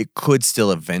 it could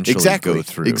still eventually go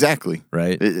through. Exactly.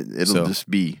 Right? It'll So- just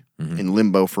be in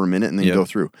limbo for a minute and then Yep. go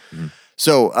through.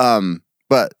 So,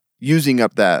 but using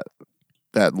up that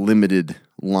limited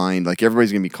line, like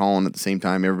everybody's going to be calling at the same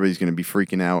time, everybody's going to be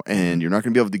freaking out, and you're not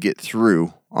going to be able to get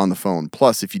through on the phone.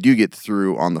 Plus, if you do get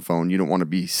through on the phone, you don't want to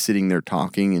be sitting there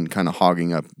talking and kind of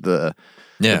hogging up the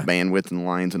bandwidth and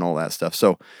lines and all that stuff.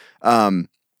 So,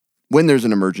 when there's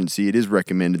an emergency, it is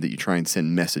recommended that you try and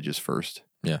send messages first.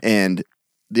 Yeah. And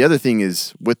the other thing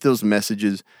is with those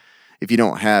messages, if you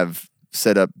don't have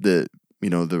set up the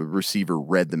receiver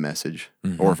read the message,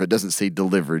 or if it doesn't say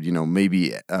delivered,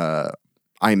 maybe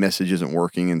iMessage isn't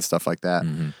working and stuff like that.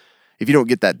 If you don't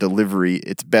get that delivery,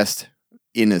 it's best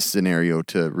in a scenario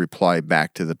to reply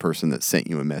back to the person that sent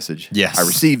you a message. Yes. I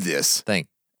received this.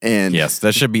 And Yes,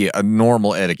 that should be a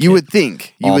normal etiquette. you would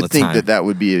think all the time. that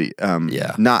would be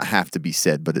not have to be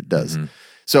said, but it does.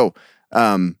 So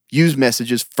use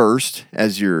messages first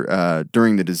as you're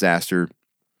during the disaster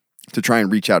to try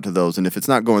and reach out to those. And if it's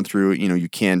not going through, you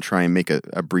can try and make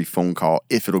a brief phone call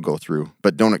if it'll go through,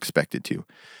 but don't expect it to.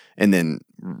 And then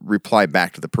reply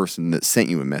back to the person that sent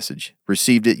you a message.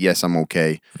 Received it, yes, I'm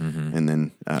okay. And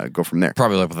then go from there.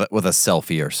 Probably like with a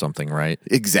selfie or something, right?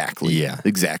 Exactly. Yeah.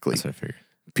 Exactly. That's what I figured.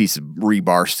 Piece of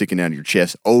rebar sticking out of your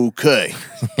chest. Okay.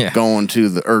 Yeah. Going to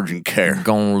the urgent care.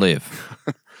 Gonna live.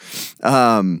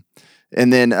 And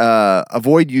then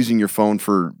avoid using your phone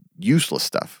for useless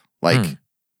stuff like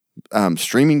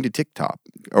streaming to TikTok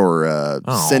or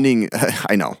sending.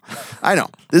 I know.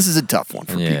 This is a tough one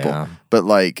for people, but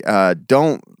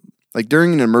don't. Like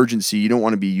during an emergency, you don't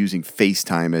want to be using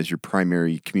FaceTime as your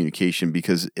primary communication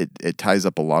because it ties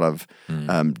up a lot of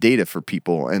data for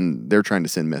people and they're trying to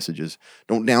send messages.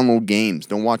 Don't download games.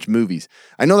 Don't watch movies.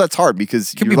 I know that's hard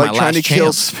because Could you're be my like trying to last kill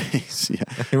chance. space.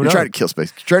 Yeah. Who You're knows? trying to kill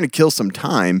space. You're trying to kill some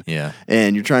time. Yeah.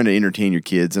 And you're trying to entertain your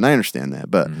kids. And I understand that.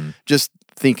 But just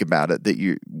think about it that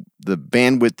the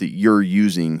bandwidth that you're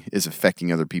using is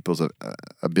affecting other people's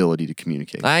ability to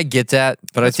communicate. I get that,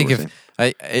 but That's I think what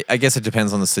I guess it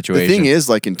depends on the situation. The thing is,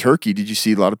 like in Turkey, did you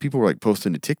see a lot of people were like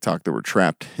posting to TikTok that were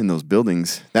trapped in those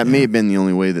buildings? That may have been the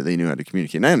only way that they knew how to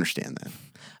communicate. And I understand that.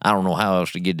 I don't know how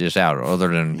else to get this out other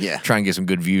than Yeah. try and get some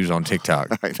good views on TikTok.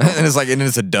 I and know.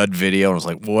 it's a dud video, and it's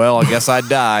like, well, I guess I'd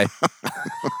die.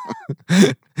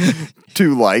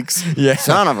 2 likes. Yeah.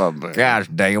 Son of a bitch. Gosh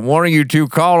dang it! One of you two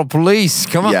call the police.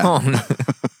 Come Yeah. on.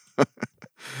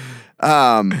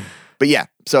 But yeah,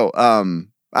 so I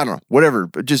don't know, whatever.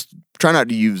 But just try not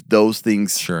to use those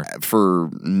things Sure. for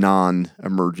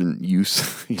non-emergent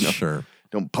use. You know? Sure.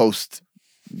 Don't post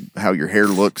how your hair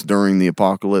looks during the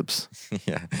apocalypse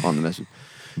Yeah. on the message.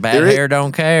 Bad There is- hair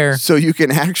don't care. So you can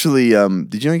actually,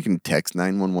 did you know you can text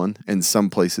 911? And some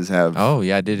places have Oh,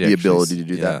 yeah, I did the actually ability to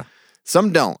do yeah. that.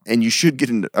 Some don't, and you should get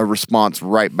a response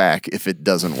right back if it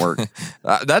doesn't work.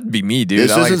 That'd be me, dude.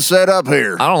 This I isn't set up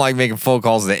here. I don't like making phone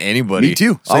calls to anybody. Me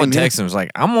too. I would Same here. text them. It's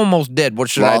like, I'm almost dead. What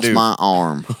should I Lost do? my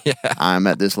arm. I'm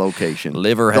at this location.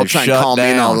 Liver They'll has try and shut call me,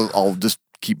 and down. I'll just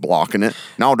keep blocking it.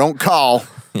 No, don't call.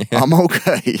 I'm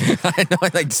okay. I know.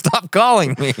 Like, stop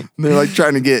calling me. They're like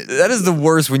trying to get. That is the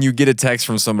worst when you get a text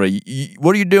from somebody.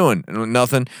 What are you doing? And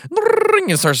nothing. And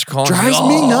it starts calling. Drives Oh.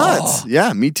 me nuts.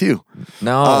 Yeah, me too.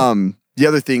 No. The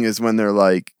other thing is when they're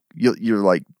like, you're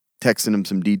like texting them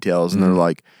some details, and they're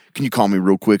like, "Can you call me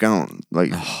real quick?" I don't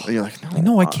like. And you're like,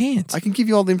 No, I can't. I can give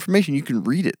you all the information. You can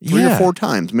read it 3 Yeah. or 4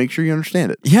 times. Make sure you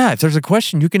understand it. Yeah, if there's a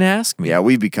question, you can ask me. Yeah,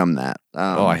 we've become that.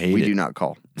 I hate we it. do not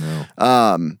call.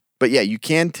 No. But yeah, you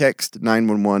can text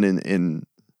 911 in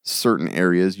certain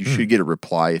areas. You should get a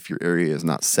reply if your area is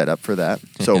not set up for that.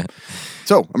 So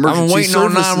I've emergency been waiting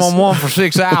on services. 911 for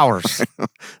 6 hours.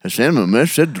 I sent them a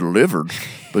message, said delivered,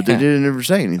 but they didn't ever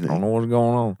say I don't anything. know what's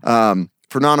going on.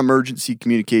 For non-emergency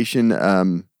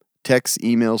communication, text,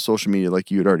 email, social media,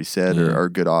 like you had already said, are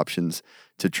good options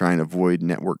to try and avoid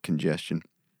network congestion.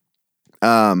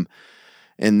 And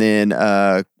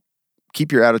then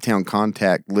keep your out-of-town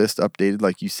contact list updated,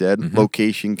 like you said.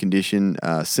 Location, condition,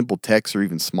 simple text, or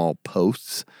even small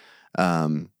posts.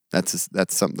 That's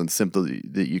something simple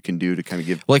that you can do to kind of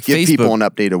give people Facebook- an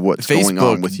update of what's going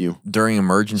on with you. during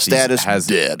emergencies. Status has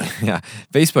dead. Yeah,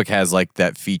 Facebook has like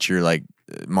that feature, like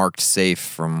marked safe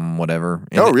from whatever.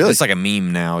 And Oh, really? It's like a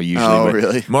meme now. Usually, Oh, but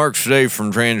really? Marked safe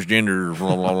from transgender.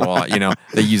 Blah blah blah. You know,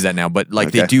 they use that now, but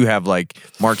like they Okay. do have like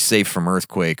marked safe from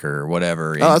earthquake or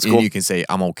whatever. And, that's and cool. you can say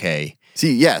I'm okay.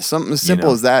 See, yeah, something as simple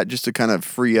know. as that, just to kind of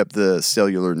free up the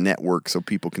cellular network so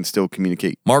people can still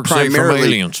communicate. Marked safe from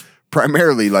aliens.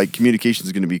 Primarily, like communication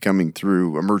is going to be coming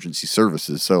through emergency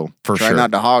services, so For try sure.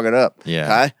 not to hog it up.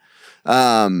 Yeah.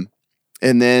 Okay?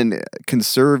 And then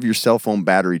conserve your cell phone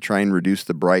battery. Try and reduce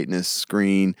the brightness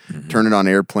screen. Turn it on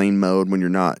airplane mode when you're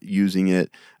not using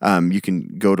it. You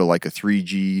can go to like a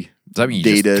 3G Does that mean you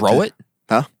data. just throw it?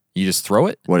 Huh? You just throw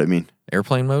it? What do I mean?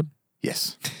 Airplane mode?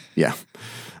 Yes. Yeah.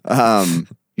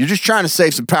 You're just trying to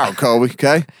save some power, Colby.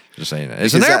 Okay. Just saying that.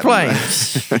 It's an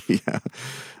Because that- airplane.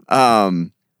 yeah.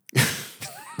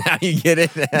 Now you get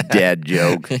it? Dad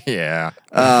joke. Yeah.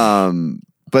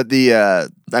 But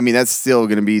that's still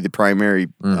going to be the primary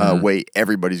way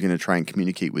everybody's going to try and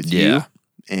communicate with you. Yeah.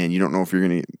 And you don't know if you're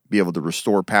going to be able to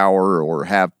restore power or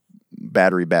have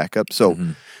battery backup. So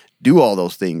do all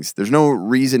those things. There's no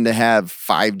reason to have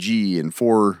 5G and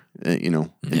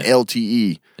an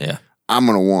LTE. Yeah. I'm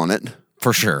going to want it.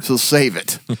 For sure. So save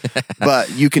it. But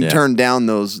you can turn down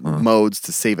those modes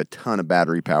to save a ton of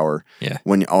battery power Yeah.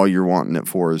 when all you're wanting it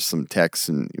for is some texts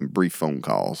and brief phone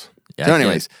calls. Yeah, So I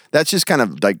anyways, that's just kind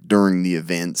of like during the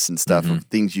events and stuff of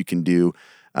things you can do.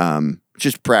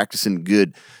 Just practicing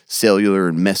good cellular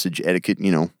and message etiquette,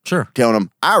 Sure. telling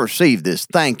them, I received this.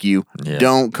 Thank you. Yeah.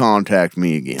 Don't contact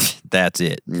me again. That's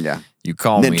it. Yeah. You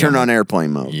call And then me. turn I'm- on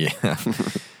airplane mode. Yeah.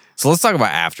 So let's talk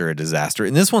about after a disaster.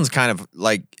 And this one's kind of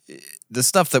like the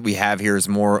stuff that we have here is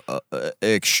more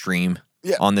extreme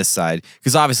on this side.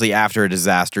 Because obviously, after a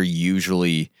disaster,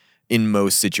 usually in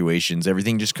most situations,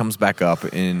 everything just comes back up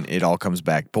and it all comes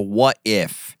back. But what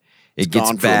if it gets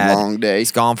gone for a bad? long day.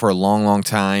 It's gone for a long, long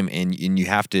time, and you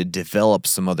have to develop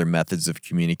some other methods of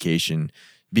communication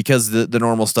because the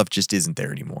normal stuff just isn't there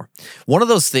anymore. One of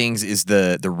those things is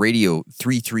the Radio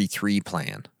 333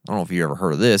 plan. I don't know if you ever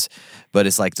heard of this, but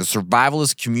it's like the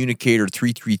Survivalist Communicator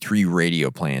 333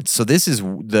 radio plan. So this is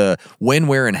the when,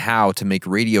 where, and how to make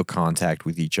radio contact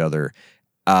with each other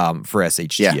for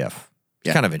SHTF. Yeah. It's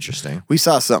Yeah. kind of interesting. We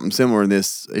saw something similar to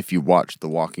this if you watched The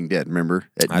Walking Dead. Remember?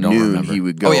 At I don't noon, remember. he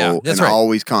would go Oh, yeah, that's and right.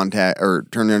 always contact or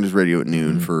turn on his radio at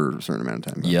noon for a certain amount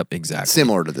of time. Yep, exactly.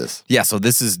 Similar to this. Yeah, so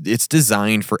it's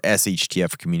designed for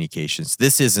SHTF communications.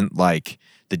 This isn't like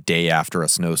the day after a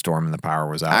snowstorm and the power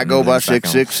was out. I and go then by it's back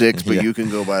on. 666, but Yeah. you can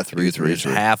go by It's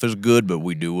 333. half as good, but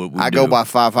we do what we do. I go by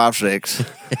 556.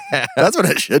 That's what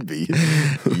it should be.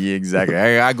 Yeah, exactly.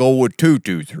 I go with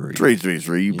 223.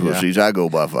 333, you pussies. I go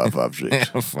by 556.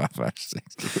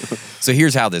 556. So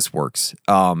here's how this works.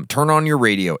 Turn on your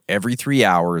radio every 3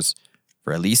 hours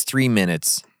for at least 3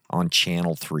 minutes on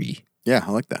channel 3. Yeah,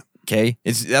 I like that. Okay,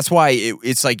 that's why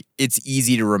it's like it's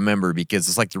easy to remember because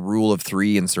it's like the rule of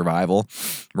 3 in survival,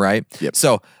 right? Yep.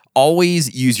 So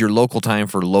Always use your local time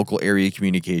for local area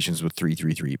communications with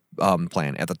 333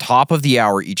 plan. At the top of the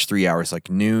hour, each 3 hours, like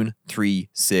noon, 3,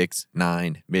 6,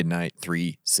 9, midnight,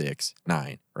 3, 6,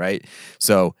 9, right?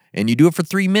 So, and you do it for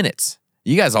 3 minutes.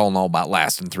 You guys all know about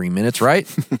lasting 3 minutes, right?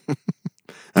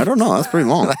 I don't know. That's pretty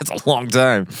long. That's a long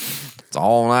time. It's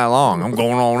all night long. I'm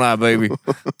going all night, baby.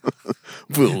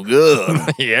 Feel good.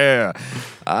 Yeah.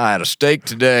 I had a steak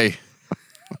today.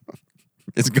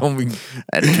 It's going to be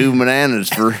Had 2 bananas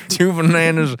for 2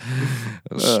 bananas,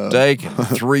 a steak, and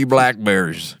 3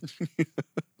 blackberries.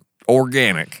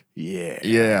 Organic. Yeah.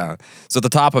 Yeah. So at the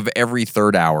top of every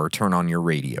third hour, turn on your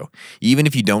radio. Even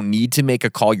if you don't need to make a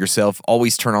call yourself,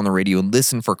 always turn on the radio and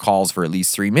listen for calls for at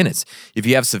least 3 minutes. If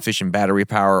you have sufficient battery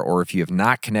power or if you have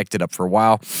not connected up for a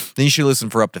while, then you should listen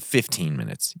for up to 15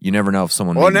 minutes. You never know if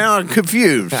someone... Well, now I'm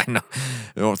confused. I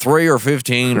know. 3 or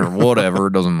 15 or whatever,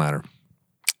 it doesn't matter.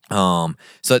 So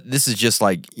this is just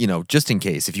like, just in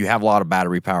case. If you have a lot of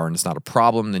battery power and it's not a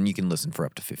problem, then you can listen for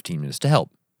up to 15 minutes to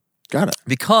help. Got it.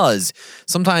 Because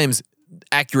sometimes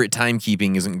accurate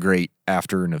timekeeping isn't great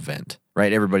after an event,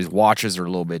 right? Everybody's watches are a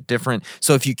little bit different.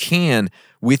 So if you can,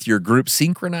 with your group,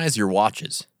 synchronize your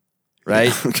watches, right?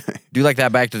 Yeah, okay. Do like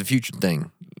that Back to the Future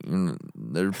thing.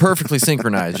 They're perfectly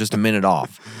synchronized, just a minute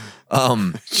off.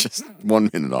 Just 1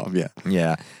 minute off, yeah.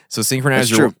 Yeah. So synchronize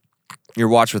That's true. your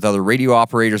watch with other radio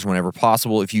operators whenever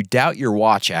possible. If you doubt your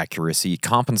watch accuracy,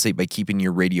 compensate by keeping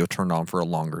your radio turned on for a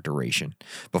longer duration,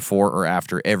 before or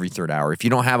after every third hour. If you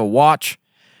don't have a watch,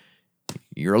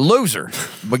 you're a loser.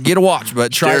 But get a watch.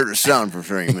 But try Stare at the sun for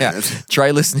 3 minutes. Yeah,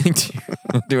 try listening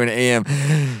to an AM.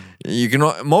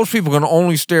 Most people can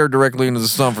only stare directly into the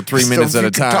sun for 3 minutes So at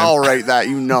if a you can time. tolerate that,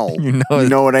 you know. You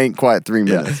know it ain't quite 3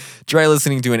 minutes. Try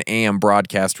listening to an AM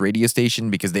broadcast radio station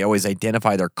because they always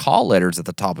identify their call letters at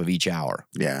the top of each hour.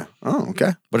 Yeah. Oh,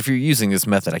 okay. But if you're using this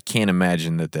method, I can't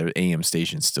imagine that the AM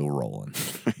station's still rolling.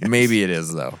 Maybe it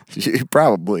is, though.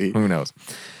 Probably. Who knows?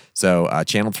 So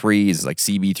channel 3 is like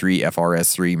CB3,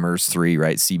 FRS3, MERS3,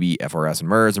 right? CB, FRS, and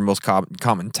MERS are most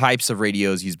common types of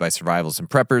radios used by survivalists and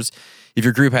preppers. If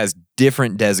your group has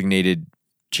different designated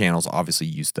channels, obviously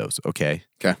use those, okay?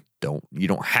 Okay. You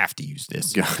don't have to use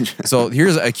this. Gotcha. So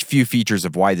here's a few features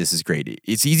of why this is great.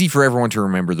 It's easy for everyone to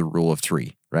remember the rule of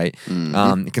 3, right?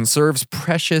 It conserves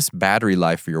precious battery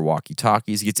life for your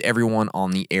walkie-talkies. It gets everyone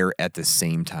on the air at the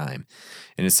same time.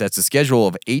 And it sets a schedule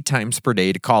of 8 times per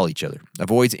day to call each other.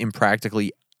 Avoids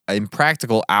impractical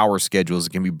hour schedules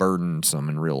that can be burdensome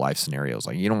in real life scenarios.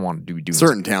 Like you don't want to be doing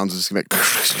Certain towns is going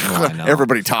I to know.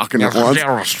 everybody talking at once. Is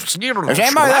Is anybody there?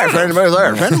 Is anybody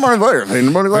there? Is anybody there? Is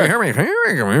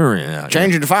anybody there?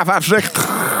 Change it to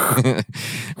 556.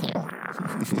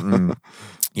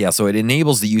 Yeah, so it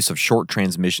enables the use of short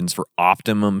transmissions for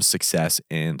optimum success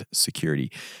and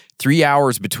security. 3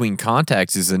 hours between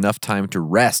contacts is enough time to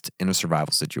rest in a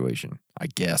survival situation, I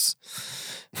guess.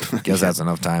 That's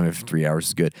enough time if 3 hours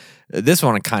is good. This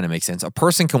one kind of makes sense. A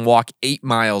person can walk 8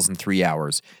 miles in 3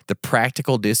 hours, the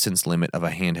practical distance limit of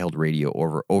a handheld radio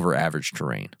over average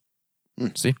terrain.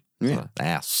 See? Yeah.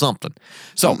 Something.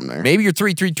 So Something there. maybe your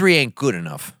 333 ain't good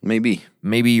enough. Maybe.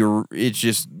 Maybe it's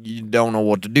just you don't know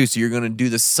what to do, so you're going to do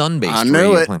the sun-based I knew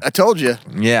radio it. plan. I told you.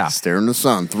 Yeah. Stare in the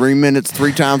sun. 3 minutes,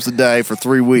 3 times a day for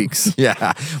 3 weeks.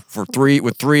 Yeah,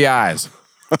 with 3 eyes.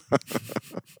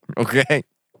 Okay.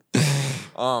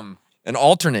 An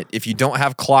alternate, if you don't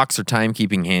have clocks or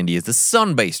timekeeping handy, is the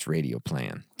sun-based radio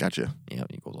plan. Gotcha. Yeah,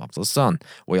 it goes off the sun.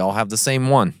 We all have the same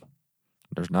one.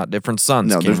 There's not different suns.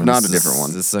 No, there's Cameron. not a This different is-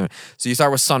 one. this is- So you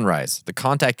start with sunrise. The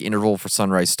contact interval for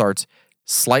sunrise starts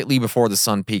slightly before the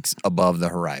sun peaks above the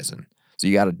horizon. So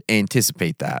you got to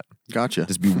anticipate that. Gotcha.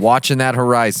 Just be watching that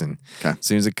horizon. Okay. As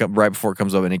soon as right before it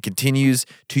comes up, and it continues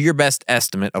to your best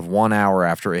estimate of 1 hour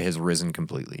after it has risen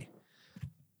completely.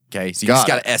 Okay, so you just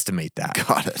Got got to estimate that.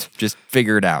 Got it. Just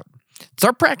figure it out.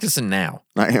 Start practicing now.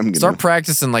 I am going Start to.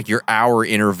 practicing like your hour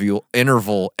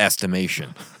interval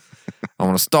estimation. I'm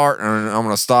going to start and I'm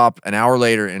going to stop an hour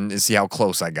later and see how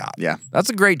close I got. Yeah. That's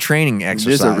a great training It is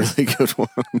a exercise. really good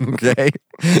one. Okay.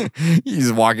 You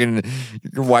just walk in,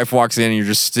 your wife walks in and you're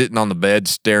just sitting on the bed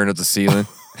staring at the ceiling.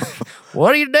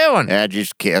 What are you doing? I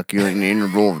just calculating the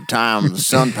interval of time of the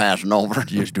sun passing over.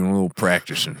 Just doing a little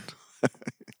practicing.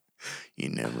 You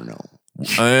never know.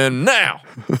 And now,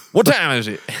 what time is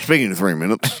it? Speaking of 3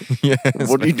 minutes, Yes.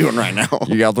 what are you doing right now?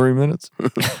 You got 3 minutes?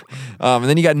 And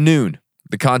then you got noon.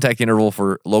 The contact interval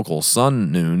for local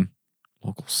sun noon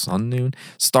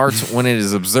starts when it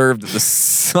is observed that the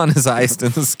sun is highest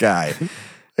in the sky.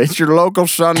 It's your local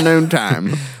sun noon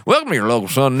time. Welcome to your local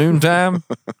sun noon time.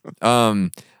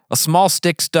 A small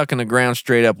stick stuck in the ground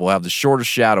straight up will have the shortest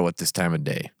shadow at this time of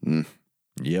day.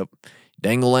 Yep.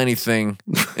 dangle anything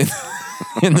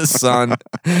in the sun.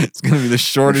 It's going to be the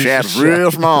shortest Shaft's shot.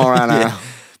 real small right now. Yeah.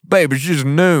 Babe, it's just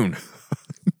noon.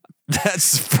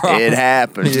 That's the problem. It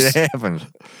happens. It happens.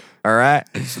 All right?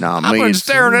 not I've me. been It's-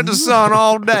 staring at the sun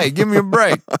all day. Give me a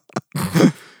break.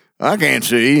 I can't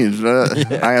see.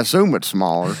 I assume it's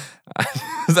smaller.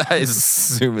 I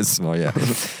assume it's small, yeah.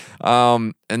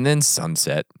 And then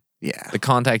sunset. Yeah. The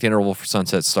contact interval for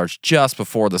sunset starts just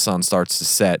before the sun starts to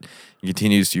set. It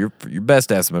continues to your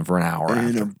best estimate for an hour And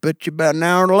I after. bet you about an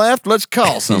hour left. Let's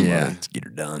call somebody. Yeah, let's get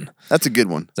her done. That's a good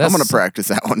one. I'm That's- going to practice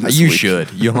that one this You week.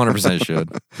 should. You 100% should.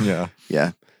 Yeah.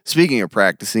 Yeah. Speaking of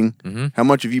practicing, how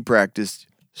much have you practiced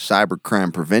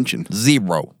cybercrime prevention?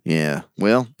 0. Yeah.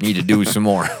 Well, Need to do some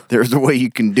more. there's a way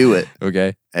you can do it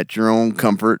Okay. at your own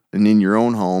comfort and in your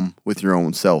own home with your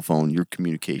own cell phone, your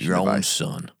communication Your own device.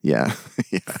 son. Yeah.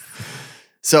 Yeah.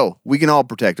 So we can all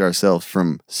protect ourselves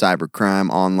from cybercrime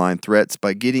online threats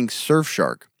by getting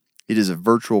Surfshark. It is a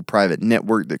virtual private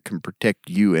network that can protect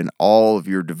you and all of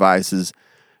your devices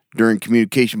during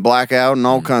communication blackout and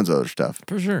all kinds of other stuff.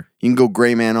 For sure. You can go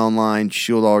gray man online,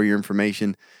 shield all your information.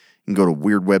 You can go to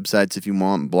weird websites if you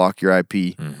want and block your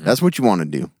IP. That's what you want to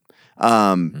do. You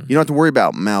don't have to worry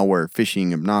about malware,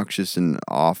 phishing, obnoxious, and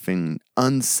often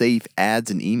unsafe ads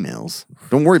and emails.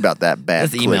 Don't worry about that bad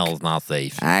This click. email is not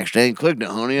safe. I actually ain't clicked it,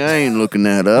 honey. I ain't looking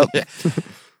that up. That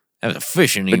was a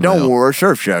phishing But email. don't worry,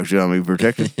 Surfshark's got me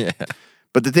protected. Yeah.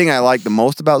 But the thing I like the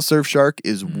most about Surfshark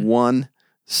is one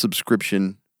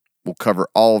subscription will cover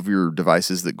all of your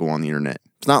devices that go on the internet.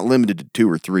 It's not limited to 2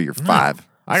 or 3 or 5.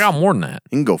 I got more than that. It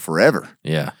can go forever.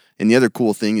 Yeah. And the other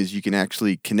cool thing is you can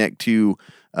actually connect to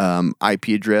IP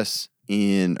address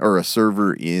or a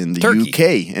server in the Turkey.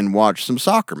 UK and watch some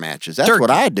soccer matches. That's Turkey.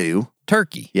 what I do.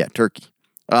 Turkey. Yeah, Turkey.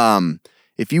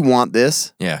 If you want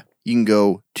this, Yeah. you can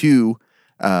go to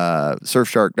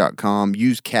surfshark.com,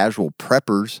 use casual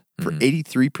preppers for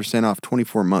 83% off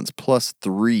 24 months plus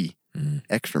 3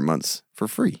 extra months for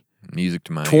free. Music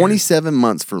to my ears. 27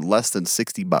 months for less than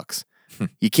 $60.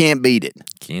 You can't beat it.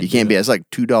 Can't You can't do beat it. It's like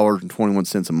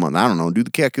 $2.21 a month. I don't know. Do the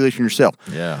calculation yourself.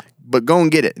 Yeah. But go and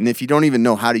get it. And if you don't even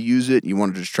know how to use it, you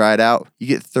want to just try it out, you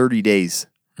get 30 days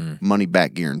money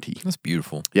back guarantee. That's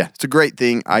beautiful. Yeah, it's a great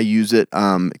thing. I use it,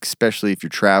 especially if you're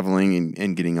traveling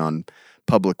and getting on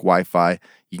public Wi-Fi.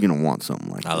 You're going to want something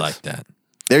like this. I like that.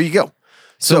 There you go.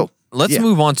 So Let's yeah.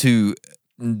 move on to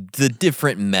the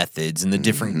different methods and the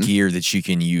different gear that you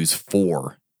can use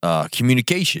for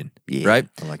communication. Yeah, right.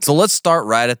 I like So let's start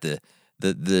right at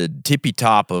the tippy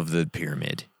top of the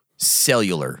pyramid: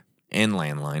 cellular and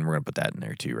landline. We're gonna put that in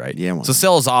there too, right? Yeah, well- So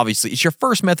cell is obviously it's your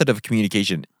first method of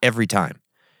communication every time.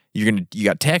 You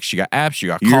got text, you got apps, you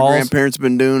got Your calls. grandparents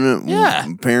been doing it. Yeah.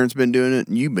 Parents been doing it.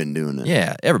 And you've been doing it.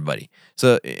 Yeah, everybody.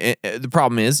 So the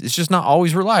problem is it's just not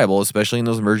always reliable, especially in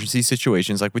those emergency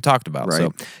situations like we talked about. Right.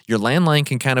 So your landline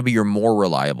can kind of be your more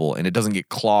reliable, and it doesn't get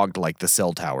clogged like the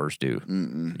cell towers do.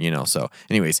 You know. So,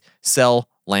 anyways, cell,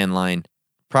 landline,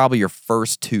 probably your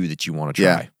first 2 that you want to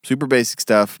try. Yeah, super basic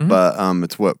stuff, but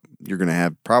it's what you're going to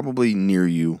have probably near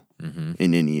you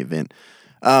in any event.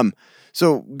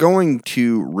 So going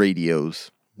to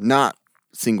radios, not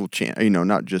single channel,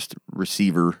 not just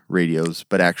receiver radios,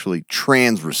 but actually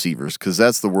trans receivers, because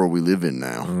that's the world we live in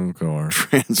now. Of course.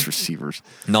 Trans receivers.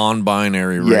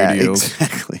 Non-binary Yeah, radios.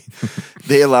 exactly.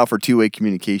 They allow for two-way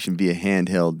communication via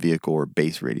handheld vehicle or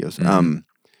base radios.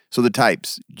 So the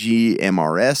types,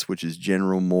 GMRS, which is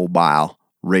General Mobile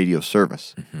Radio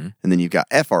Service. And then you've got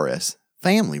FRS,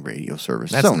 Family Radio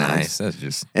Service. That's so nice. That's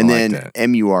just And I then like that.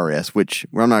 MURS, which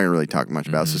I'm not going to really talk much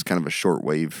about. It's just kind of a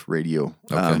shortwave radio,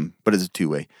 Okay. but it's a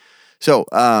two-way. So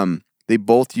they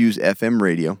both use FM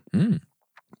radio.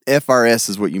 FRS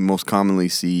is what you most commonly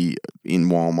see in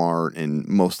Walmart and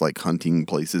most like hunting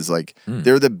places. Like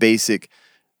they're the basic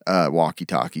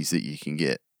walkie-talkies that you can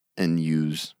get and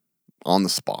use on the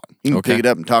spot. You can Okay. pick it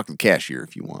up and talk to the cashier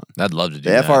if you want. I'd love to do The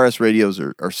that. FRS radios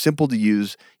are simple to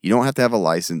use. You don't have to have a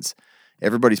license.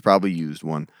 Everybody's probably used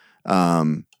one.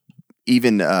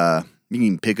 Even you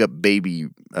can pick up baby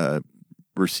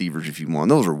receivers if you want.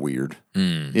 Those are weird.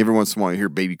 Every once in a while you hear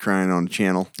baby crying on the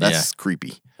channel. That's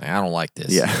creepy. Like, I don't like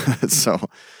this. Yeah. So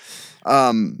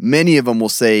many of them will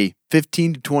say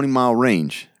 15 to 20 mile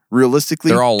range. Realistically,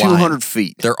 They're all lying. 200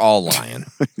 feet. They're all lying.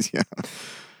 Yeah.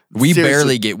 We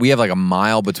Seriously. barely we have like a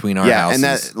mile between our Yeah, houses. and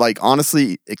that, like,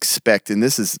 honestly, expect, and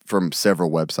this is from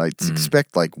several websites,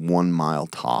 expect like 1 mile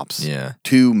tops. Yeah.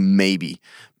 2 maybe.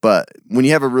 But when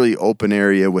you have a really open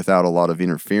area without a lot of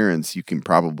interference, you can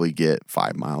probably get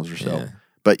 5 miles or so. Yeah.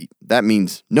 But that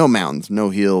means no mountains, no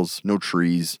hills, no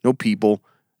trees, no people,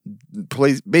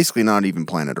 basically not even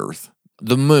planet Earth.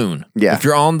 the moon. Yeah. If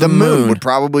you're on the moon would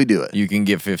probably do it. you can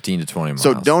get 15 to 20 miles.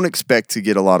 So don't expect to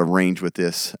get a lot of range with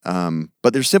this.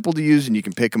 But they're simple to use, and you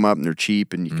can pick them up, and they're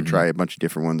cheap, and you can try a bunch of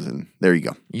different ones, and there you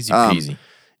go. Easy peasy.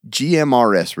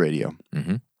 GMRS radio.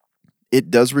 It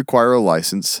does require a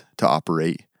license to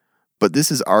operate, but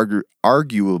this is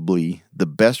arguably the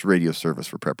best radio service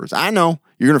for preppers. I know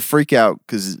you're going to freak out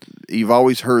because you've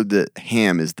always heard that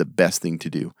ham is the best thing to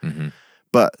do.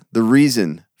 But the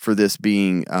reason for this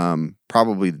being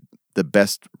probably the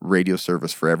best radio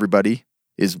service for everybody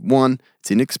is, one,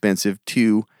 it's inexpensive.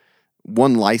 Two,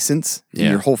 one license, and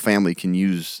your whole family can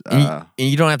use. And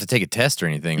you don't have to take a test or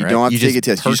anything, right? You don't have to take a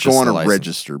test. You just go on a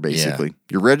register, Yeah. basically.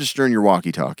 You're registering your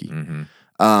walkie-talkie.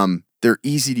 They're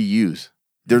easy to use.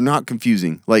 They're not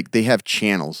confusing. Like, they have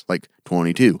channels, like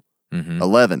 22,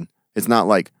 11. It's not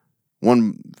like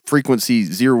one frequency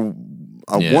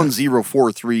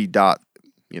 1043 dot,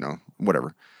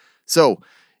 whatever. So,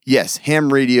 yes,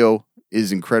 ham radio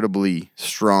is incredibly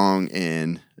strong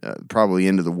and probably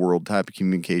end of the world type of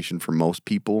communication for most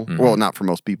people. Well, not for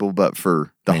most people, but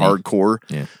for the hardcore.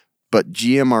 Yeah. But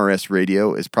GMRS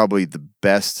radio is probably the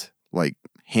best, like,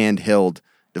 handheld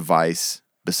device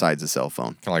besides a cell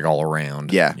phone. Kind of like all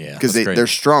around. Yeah, Yeah. because that's great. they're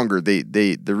stronger.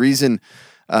 The reason,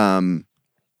 the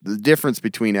difference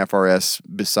between FRS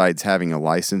besides having a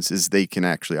license is they can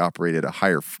actually operate at a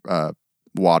higher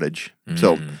wattage.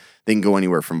 So they can go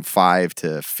anywhere from 5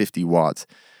 to 50 watts.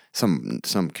 Some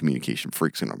communication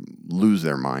freaks gonna lose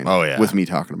their mind. Oh, yeah. With me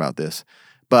talking about this,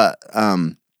 but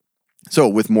so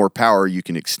with more power, you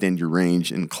can extend your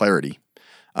range and clarity.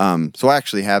 So I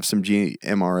actually have some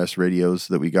GMRS radios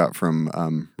that we got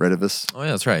from Redivus. Oh,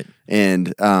 yeah, that's right.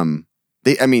 And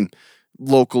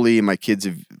locally, my kids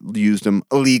have used them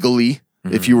illegally,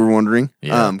 if you were wondering,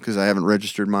 because I haven't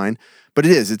registered mine. But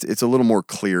it's a little more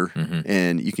clear,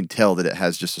 and you can tell that it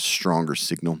has just a stronger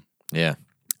signal. Yeah.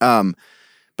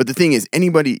 But the thing is,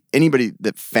 anybody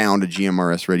that found a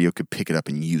GMRS radio could pick it up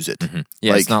and use it.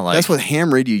 Yeah, it's not like... That's with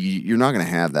ham radio, you're not going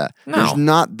to have that. No. There's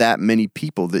not that many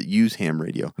people that use ham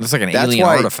radio. It's like an That's alien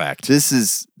why artifact. This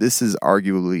is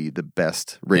arguably the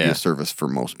best radio service for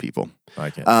most people. I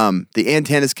like it. The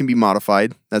antennas can be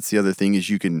modified. That's the other thing,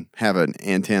 is you can have an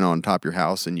antenna on top of your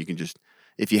house, and you can just,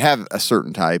 if you have a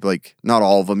certain type, like not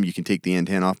all of them, you can take the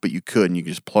antenna off, but you could, and you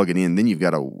can just plug it in. Then you've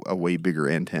got a way bigger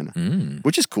antenna,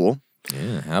 which is cool.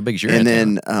 Yeah. How big's your And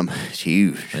antenna? then it's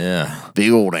huge. Yeah. Big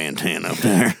old antenna up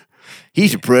there.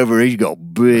 He's a prepper. He's got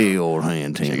big old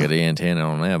antenna. Check out the antenna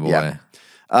on that, boy.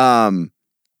 Yeah.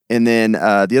 And then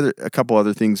a couple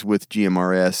other things with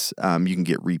GMRS, you can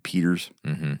get repeaters.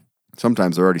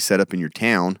 Sometimes they're already set up in your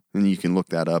town, and you can look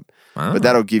that up. Oh. But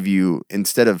that'll give you,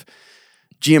 instead of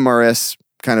GMRS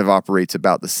kind of operates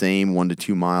about the same, 1 to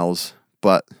 2 miles,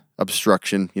 but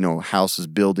obstruction, houses,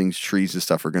 buildings, trees and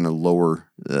stuff are going to lower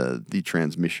the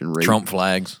transmission rate. Trump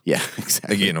flags. Yeah,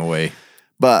 exactly. They're getting away.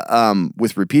 But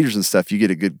with repeaters and stuff, you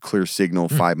get a good clear signal,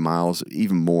 5 miles,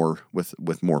 even more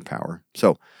with more power.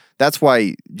 So that's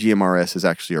why GMRS is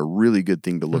actually a really good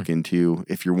thing to look into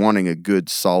if you're wanting a good,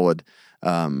 solid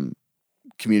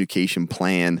communication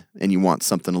plan, and you want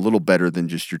something a little better than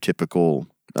just your typical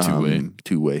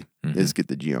two-way. Is get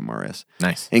the GMRS.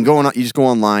 Nice. And you just go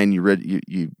online,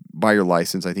 you buy your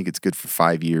license. I think it's good for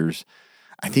 5 years.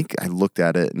 I think I looked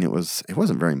at it, and it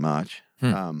wasn't very much.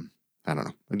 I don't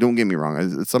know. Don't get me wrong.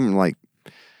 It's something like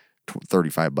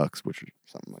 $35, which is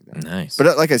something like that. Nice.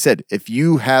 But like I said, if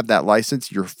you have that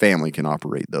license, your family can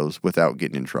operate those without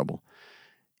getting in trouble.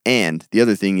 And the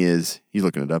other thing is, you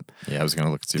looking it up. Yeah, I was going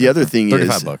to look at the other thing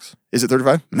is $35. Is it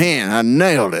 35? Man, I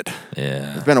nailed it.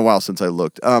 Yeah. It's been a while since I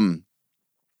looked.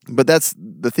 But that's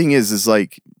the thing is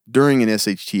like during an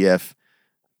SHTF,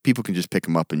 people can just pick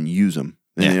them up and use them.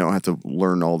 And they don't have to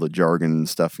learn all the jargon and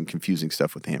stuff and confusing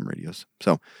stuff with ham radios.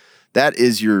 So that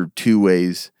is your 2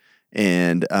 ways.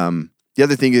 And the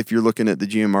other thing, if you're looking at the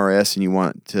GMRS and you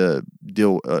want to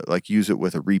use it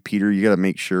with a repeater, you got to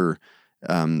make sure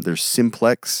there's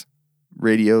simplex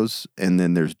radios, and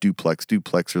then there's duplex.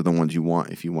 Duplex are the ones you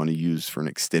want if you want to use for an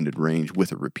extended range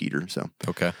with a repeater. So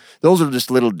Okay. those are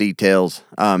just little details.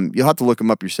 You'll have to look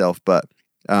them up yourself, but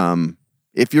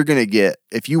if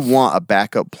you want a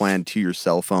backup plan to your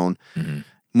cell phone,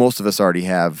 most of us already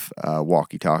have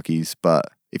walkie-talkies, but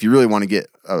if you really want to get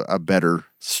a better,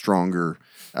 stronger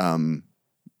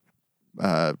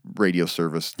radio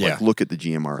service, look at the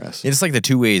GMRS. It's like the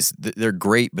 2 ways. They're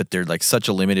great, but they're like such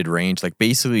a limited range. Like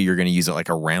basically, you're going to use it like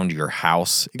around your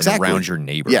house, and around your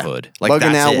neighborhood. Yeah. Like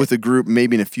bugging that's out it. with a group,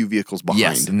 maybe in a few vehicles behind,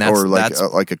 Yes, and or that's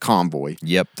like a convoy.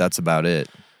 Yep, that's about it.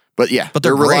 But yeah, But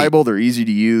they're they're great. reliable. They're easy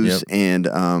to use, Yep.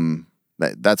 and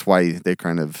that's why they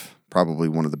kind of probably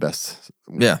one of the best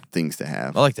things to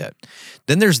have. I like that.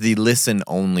 Then there's the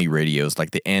listen-only radios,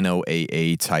 like the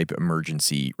NOAA type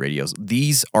emergency radios.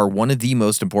 These are one of the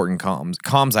most important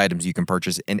comms items you can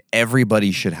purchase, and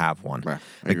everybody should have one. Right.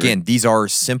 I agree. Again, these are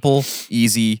simple,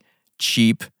 easy,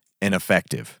 cheap, and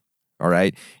effective. All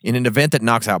right. In an event that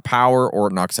knocks out power or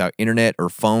it knocks out internet or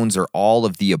phones or all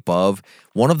of the above,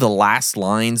 one of the last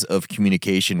lines of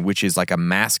communication, which is like a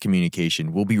mass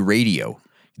communication, will be radio.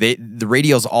 The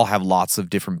radios all have lots of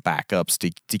different backups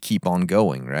to keep on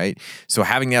going, right? So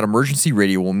having that emergency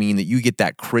radio will mean that you get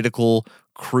that critical,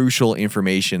 crucial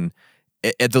information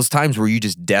at those times where you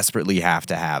just desperately have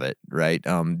to have it, right?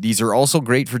 These are also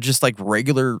great for just like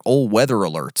regular old weather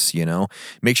alerts, you know?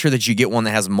 Make sure that you get one that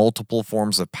has multiple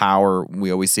forms of power. We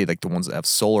always say like the ones that have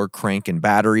solar, crank, and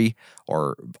battery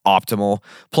or optimal.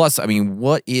 Plus, I mean,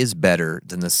 what is better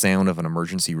than the sound of an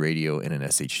emergency radio in an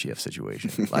SHTF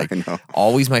situation? Like,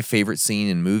 always my favorite scene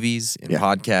in movies, in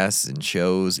podcasts, and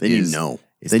shows then is... you know.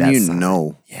 Is then that you sign.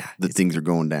 know Yeah, that things are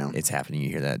going down. It's happening. You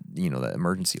hear that, you know, that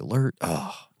emergency alert.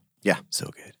 Oh, yeah. So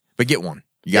good. But get one.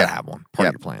 You got to have one. Part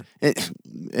of your plan.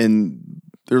 And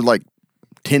they're like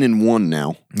 10 in 1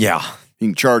 now. Yeah. You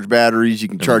can charge batteries. You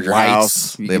can charge your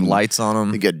house. They have lights on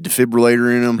them. They got a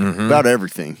defibrillator in them. About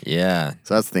everything. Yeah.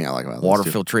 So that's the thing I like about water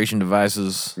those filtration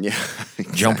devices. Yeah.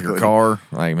 Exactly. Jump your car.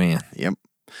 Like, man. Yep.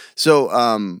 So,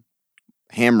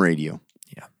 ham radio.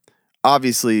 Yeah.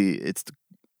 Obviously, it's the,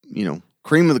 you know,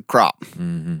 cream of the crop.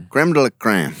 Creme de la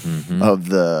creme of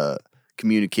the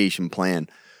communication plan.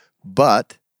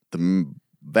 But the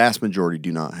vast majority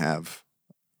do not have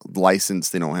license.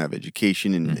 They don't have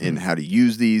education in how to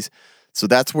use these. So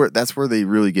that's where they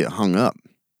really get hung up.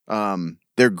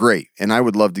 They're great, and I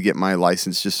would love to get my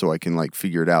license just so I can like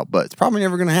figure it out. But it's probably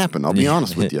never going to happen. I'll be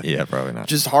honest with you. Yeah, probably not.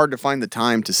 Just hard to find the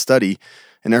time to study.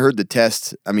 And I heard the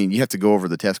test. I mean, you have to go over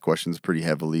the test questions pretty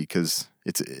heavily because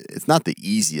it's not the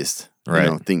easiest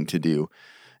thing to do.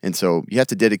 And so you have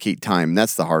to dedicate time. And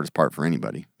that's the hardest part for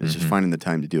anybody. It's just finding the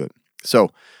time to do it.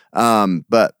 So,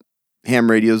 but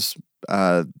ham radios,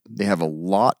 they have a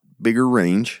lot bigger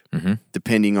range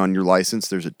depending on your license.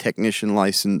 There's a technician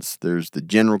license, there's the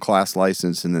general class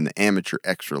license, and then the amateur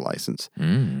extra license.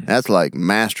 That's like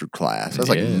master class. That's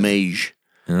like mage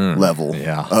level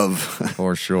of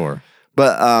for sure.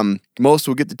 But most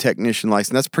will get the technician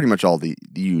license. That's pretty much all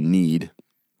you need.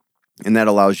 And that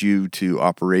allows you to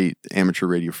operate amateur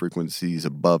radio frequencies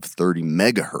above 30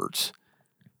 megahertz,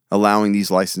 allowing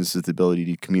these licenses the ability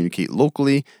to communicate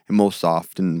locally and most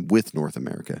often with North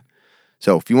America.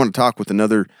 So if you want to talk with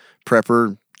another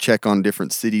prepper, check on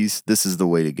different cities, this is the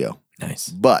way to go. Nice.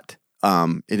 But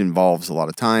it involves a lot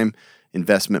of time,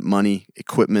 investment, money,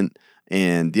 equipment.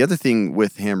 And the other thing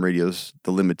with ham radios,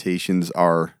 the limitations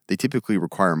are they typically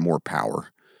require more power.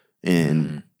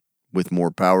 And with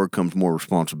more power comes more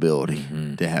responsibility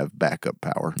to have backup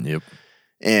power. Yep.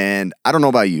 And I don't know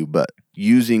about you, but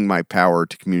using my power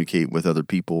to communicate with other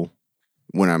people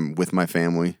when I'm with my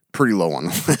family, pretty low on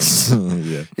the list. You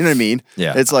know what I mean?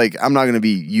 Yeah. It's like I'm not going to be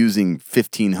using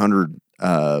 1,500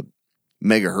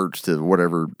 megahertz to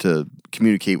whatever to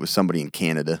communicate with somebody in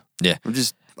Canada. Yeah. I'm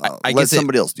just I let guess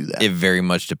somebody else do that. It very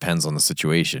much depends on the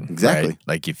situation. Exactly. Right?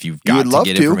 Like if you've You got would to love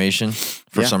get to. information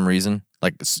for some reason,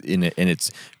 like and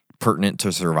it's pertinent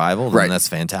to survival, then that's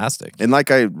fantastic. And like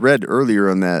I read earlier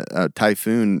on that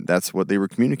Typhoon, that's what they were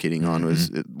communicating on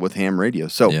was with ham radio.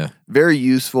 So very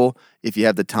useful if you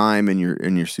have the time and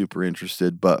you're super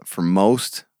interested. But for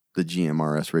most, the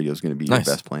GMRS radio is going to be your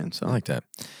best plan. So I like that.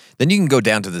 Then you can go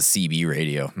down to the CB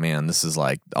radio. Man, this is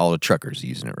like all the truckers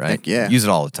using it, right? Heck yeah. Use it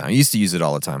all the time. I used to use it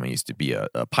all the time. I used to be a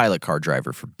pilot car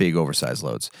driver for big oversized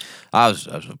loads. I was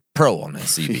a pro on that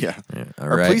CB.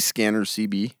 Are police scanners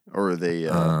CB or are they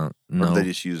no, or do they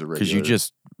just use a regular? Because you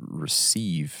just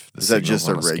receive the Is that signals just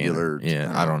on a regular? Scanner.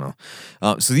 Yeah, I don't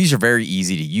know. So these are very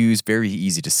easy to use, very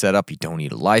easy to set up. You don't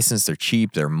need a license. They're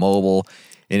cheap. They're mobile.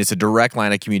 And it's a direct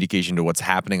line of communication to what's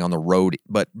happening on the road,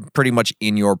 but pretty much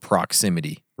in your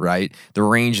proximity, right? The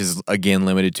range is, again,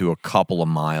 limited to a couple of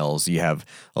miles. You have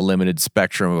a limited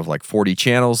spectrum of like 40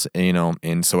 channels,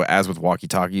 and so as with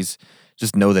walkie-talkies,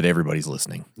 just know that everybody's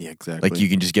listening. Yeah, exactly. Like you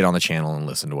can just get on the channel and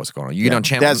listen to what's going on. You get on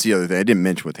channel. That's the other thing I didn't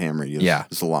mention with ham radios. Yeah.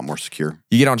 It's a lot more secure.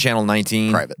 You get on channel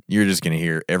 19. Private. You're just going to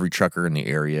hear every trucker in the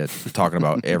area talking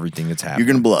about everything that's happening.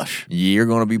 You're going to blush. You're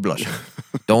going to be blushing.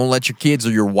 Don't let your kids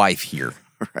or your wife hear.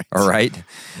 Right. All right.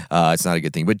 It's not a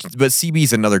good thing. But CB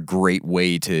is another great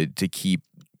way to keep,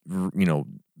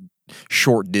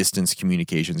 short distance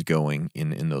communications going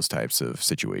in those types of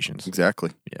situations. Exactly.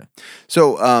 Yeah.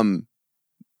 So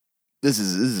this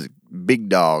is big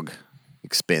dog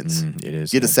expense. It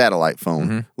is. Get a yeah. satellite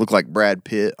phone. Look like Brad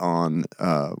Pitt on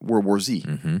World War Z.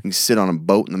 You can sit on a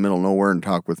boat in the middle of nowhere and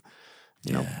talk with,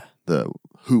 you know, the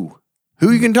who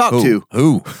you can talk to.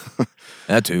 Who?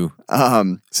 That too.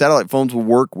 Satellite phones will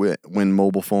work when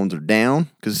mobile phones are down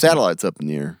because satellite's up in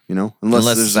the air, you know, unless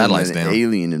the there's satellite's an down.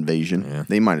 alien invasion.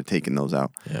 They might have taken those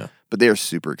out. Yeah. But they are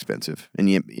super expensive,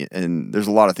 and there's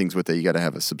a lot of things with it. You got to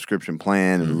have a subscription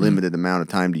plan and a limited amount of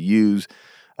time to use.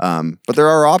 But there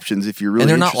are options if you're really And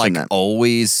they're not interested in like that.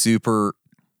 always super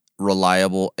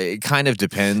reliable. It kind of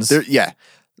depends. Yeah,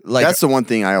 Like that's the one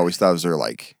thing I always thought was they're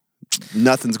like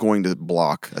nothing's going to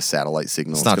block a satellite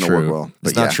signal. it's not going true. to work well.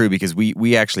 It's not true because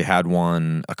we actually had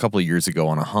one a couple of years ago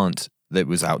on a hunt that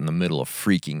was out in the middle of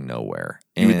freaking nowhere.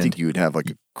 You would And- think you would have like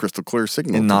a crystal clear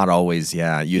signal. and not always,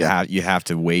 yeah. You Yeah. have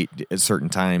to wait at certain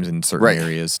times in certain Right.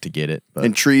 areas to get it. But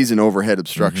and trees and overhead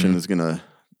obstruction is going to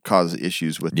cause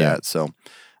issues with Yeah. that. So,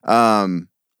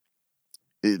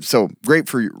 so great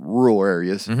for rural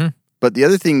areas. But the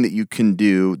other thing that you can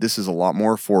do, this is a lot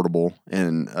more affordable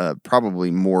and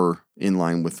probably more in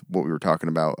line with what we were talking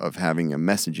about of having a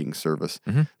messaging service.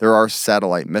 There are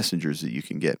satellite messengers that you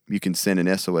can get. You can send an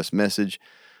SOS message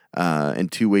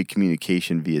and two-way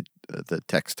communication via the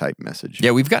text type message.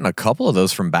 yeah, we've gotten a couple of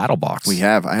those from BattleBox. We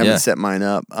have. I haven't Yeah. set mine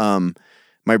up.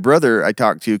 My brother, I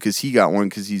talked to because he got one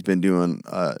because he's been doing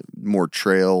more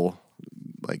trail,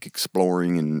 like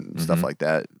exploring and stuff like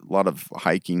that. A lot of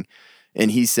hiking.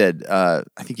 And he said, I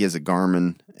think he has a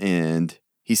Garmin, and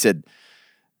he said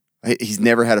he's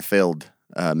never had a failed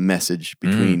message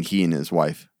between he and his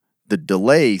wife. The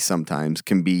delay sometimes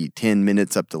can be 10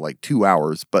 minutes up to like 2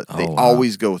 hours, but they wow.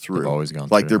 always go through. They've always gone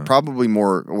like through, they're huh? probably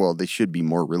more, well, they should be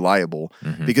more reliable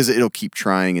because it'll keep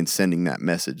trying and sending that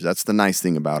message. That's the nice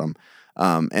thing about them.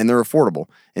 And they're affordable.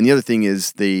 And the other thing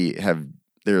is they have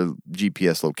their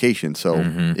GPS location. So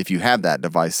if you have that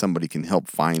device, somebody can help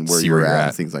find where See you're where you're at at.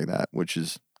 and things like that, which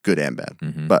is good and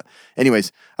bad. But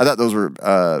anyways, I thought those were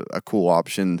a cool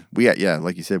option.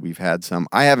 Like you said, we've had some.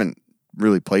 I haven't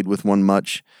really played with one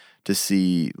much to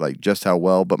see like just how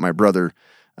well, but my brother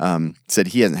said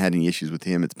he hasn't had any issues with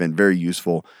him. It's been very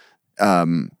useful.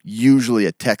 Usually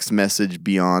a text message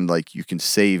beyond like you can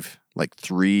save like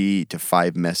 3 to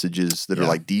 5 messages that are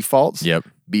like defaults. Yep.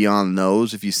 Beyond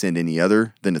those, if you send any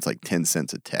other, then it's like 10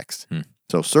 cents a text.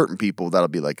 So certain people, that'll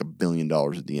be like $1 billion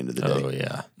at the end of the day. Oh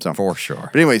yeah, So- for sure.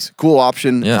 But anyways, cool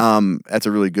option. Yeah. That's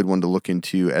a really good one to look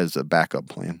into as a backup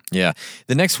plan. Yeah.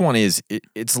 The next one is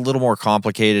it's a little more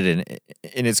complicated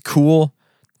and it's cool,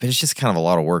 but it's just kind of a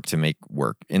lot of work to make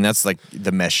work. And that's like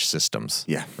the mesh systems.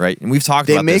 Yeah. Right. And we've talked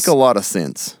They about make this. a lot of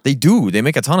sense, They do. They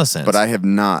make a ton of sense. but I have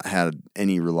not had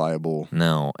any reliable.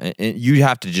 No, and you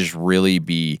have to just really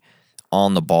be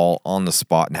on the ball, on the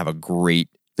spot, and have a great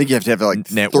I think you have to have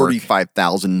like Network.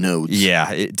 35,000 nodes.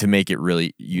 to make it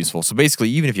really useful. So basically,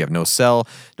 even if you have no cell,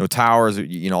 no towers,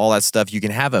 all that stuff, you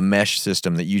can have a mesh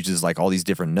system that uses like all these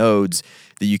different nodes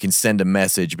that you can send a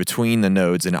message between the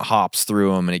nodes and it hops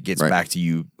through them and it gets Right. back to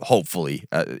you, hopefully.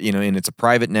 And it's a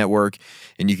private network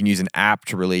and you can use an app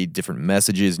to relay different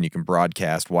messages and you can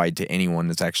broadcast wide to anyone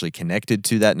that's actually connected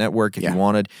to that network if Yeah. you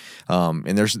wanted.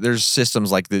 And there's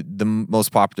systems like the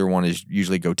most popular one is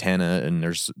usually Gotenna, and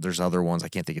there's other ones. I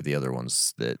can't think of the other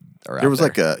ones that are out There was there.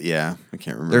 like I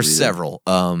can't remember. There's either. several.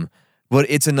 But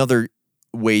it's another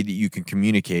way that you can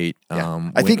communicate. Yeah.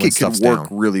 When, I think when it could stuff's work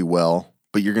down. really well,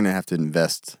 but you're going to have to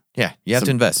invest. Yeah, you have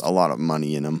to invest a lot of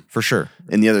money in them. for sure.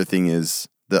 And the other thing is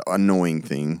the annoying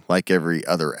thing, like every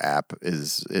other app,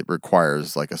 is it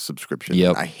requires like a subscription. Yep.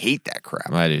 And I hate that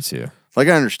crap. I do too. Like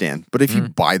I understand, but if you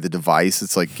buy the device,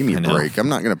 it's like give me a I know. break. I'm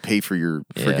not going to pay for your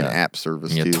freaking Yeah. app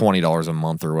service. You too. get $20 a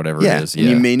month or whatever Yeah, it is. and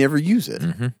you may never use it.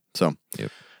 So,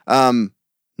 Yep.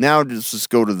 now just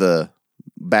go to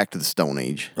back to the Stone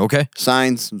Age. Okay.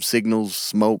 Signs, signals,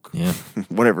 smoke, Yeah.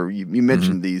 whatever. You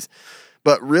mentioned these.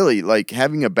 But really, like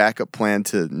having a backup plan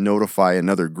to notify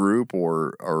another group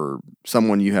or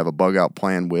someone you have a bug out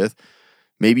plan with,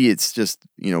 maybe it's just,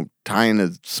 tying a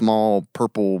small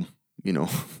purple,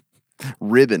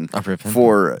 ribbon A ribbon.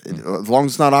 for, as long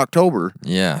as it's not October,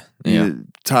 Yeah. you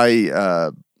tie,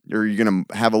 or you're going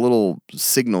to have a little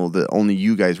signal that only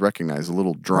you guys recognize, a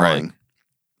little drawing. Right.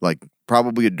 Like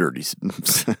probably a dirty,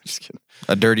 just kidding.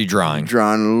 A dirty drawing.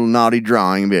 Drawing a little naughty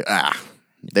drawing, but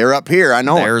they're up here. I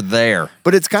know it. They're there.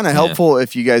 But it's kind of helpful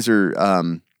if you guys are,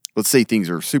 let's say things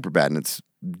are super bad and it's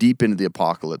deep into the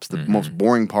apocalypse, the most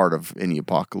boring part of any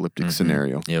apocalyptic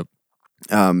scenario. Yep.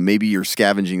 Maybe you're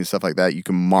scavenging and stuff like that. You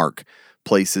can mark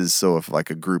places. So if like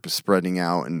a group is spreading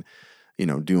out and,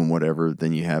 doing whatever,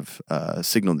 then you have a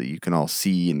signal that you can all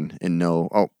see and know,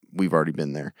 oh, we've already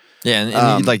been there.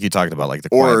 Yeah, and like you talked about, like the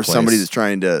quiet Or place. somebody that's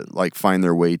trying to like find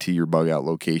their way to your bug out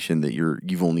location that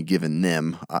you've only given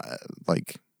them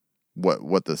like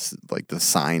what the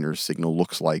sign or signal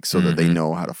looks like so that they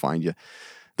know how to find you.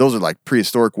 Those are like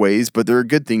prehistoric ways, but they're a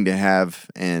good thing to have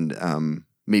and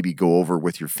maybe go over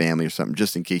with your family or something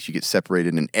just in case you get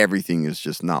separated and everything is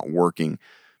just not working.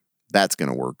 That's going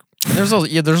to work. And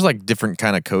there's like different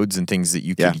kind of codes and things that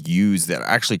you could use that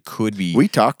actually could be We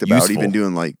talked about useful. even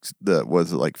doing like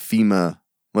FEMA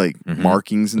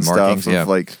markings and Markings, stuff yeah. of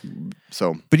like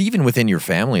so. But even within your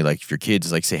family, like if your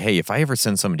kids like say, hey, if I ever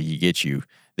send somebody to get you,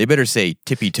 they better say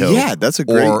tippy toe. Yeah, that's a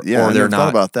great. Or I they're never not thought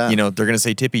about that. You know, they're gonna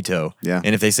say tippy toe. Yeah.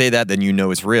 And if they say that, then you know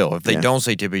it's real. If they Yeah. don't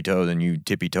say tippy toe, then you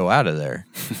tippy toe out of there.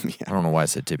 Yeah. I don't know why I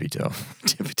said tippy toe.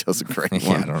 Tippy toe's a great Yeah,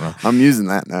 one. I don't know. I'm using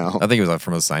that now. I think it was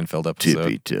from a Seinfeld episode.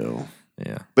 Tippy toe.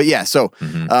 Yeah. But yeah, so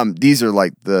these are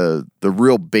like the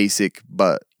real basic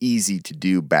but easy to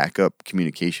do backup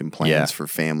communication plans Yeah. for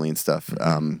family and stuff,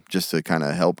 just to kind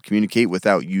of help communicate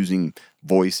without using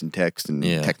voice and text and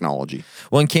Yeah. technology.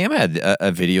 Well, and Cam had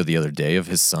a video the other day of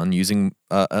his son using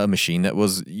a machine that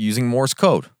was using Morse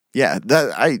code. Yeah,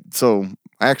 I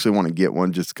actually want to get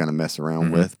one just to kind of mess around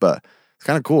Mm-hmm. with, but it's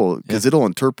kind of cool because it'll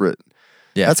interpret.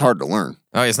 Yeah. That's hard to learn.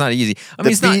 Oh, it's not easy. I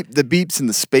mean, it's not. The beeps and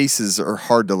the spaces are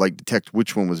hard to like detect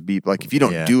which one was beep. Like if you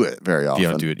don't Yeah. do it very If often. you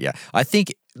don't do it, yeah. I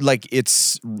think like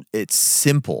it's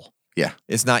simple. Yeah.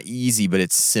 It's not easy, but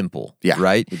it's simple. Yeah,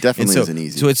 Right? it definitely And isn't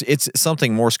easy. So it's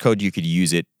something Morse code, you could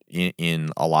use it in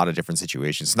a lot of different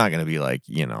situations. It's not going to be like,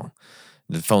 you know,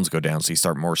 the phones go down, so you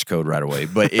start Morse code right away.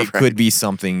 But it could be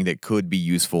something that could be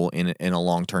useful in a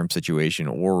long-term situation,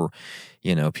 or,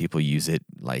 you know, people use it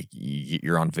like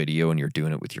you're on video and you're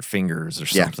doing it with your fingers or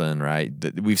Yeah. something, right?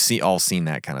 We've all seen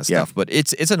that kind of Yeah. stuff. But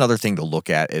it's another thing to look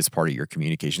at as part of your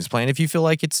communications plan if you feel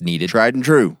like it's needed. Tried and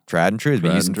true. Tried and true. It's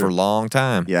been Tried using and for a true. long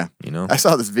time. Yeah. You know? I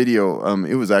saw this video.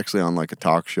 It was actually on like a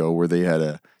talk show where they had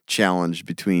a challenge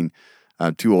between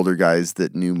two older guys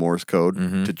that knew Morse code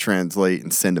Mm-hmm. to translate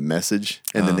and send a message.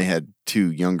 And then they had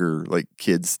two younger like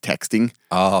kids texting.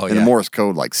 Oh, And the Morse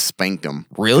code like spanked them.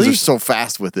 Really? They're so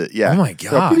fast with it. Yeah. Oh, my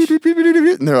They're like, gosh. beep, beep, beep, beep,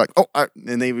 beep, and they're like, oh,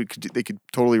 and they could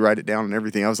totally write it down and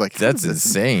everything. I was like, That's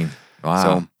insane. Wow.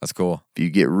 So- That's cool. If you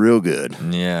get real good.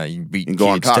 Yeah. You can beat And go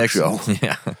on kids talk texting. show.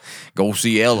 Yeah. Go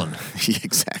see Ellen.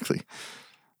 Exactly.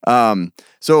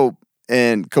 So,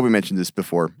 and Kobe mentioned this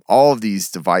before, all of these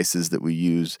devices that we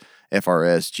use,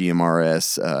 FRS,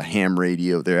 GMRS, ham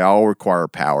radio, they all require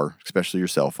power, especially your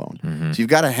cell phone. So you've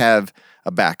got to have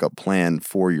a backup plan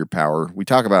for your power. We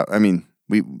talk about,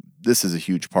 this is a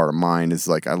huge part of mine, is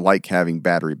like I like having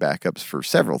battery backups for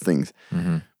several things,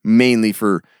 mainly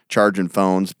for charging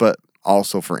phones, but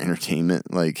also for entertainment.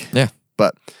 Yeah.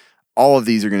 But all of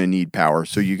these are going to need power.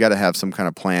 So you got to have some kind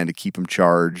of plan to keep them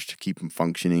charged, to keep them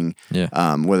functioning. Yeah.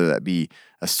 Whether that be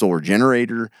a solar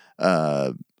generator,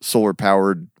 solar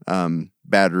powered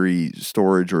battery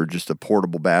storage, or just a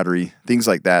portable battery, things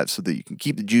like that, so that you can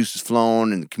keep the juices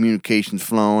flowing and the communications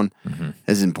flowing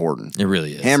is important. It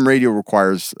really is. Ham radio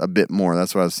requires a bit more.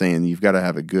 That's what I was saying. You've got to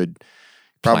have a good,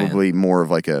 probably more of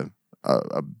like a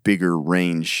bigger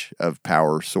range of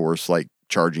power source, like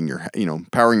charging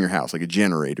powering your house, like a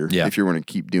generator. Yeah. If you're going to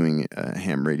keep doing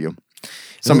ham radio,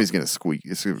 somebody's going to squeak.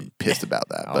 It's going to be pissed about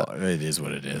that. But Oh, it is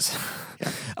what it is.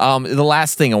 The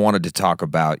last thing I wanted to talk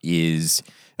about is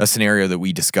a scenario that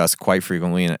we discuss quite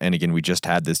frequently, and again, we just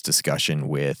had this discussion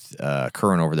with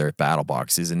Curran over there at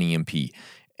BattleBox, is an EMP.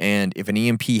 And if an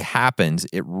EMP happens,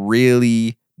 it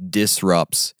really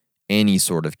disrupts any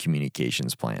sort of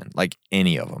communications plan, like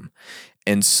any of them.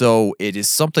 And so it is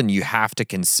something you have to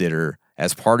consider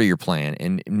as part of your plan,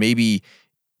 and maybe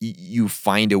you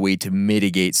find a way to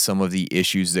mitigate some of the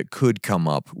issues that could come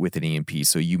up with an EMP.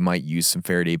 So you might use some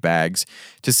Faraday bags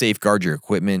to safeguard your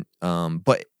equipment,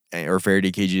 or Faraday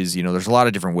cages. You know, there's a lot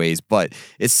of different ways, but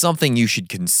it's something you should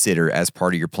consider as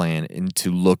part of your plan and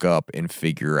to look up and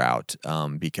figure out,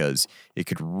 because it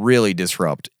could really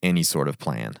disrupt any sort of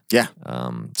plan. yeah,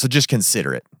 So just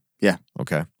consider it. yeah.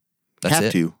 Okay. That's Have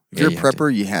it. to. If Yeah, you're you a have to.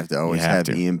 prepper, you have to always have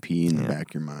have to. EMP in the back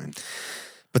of your mind.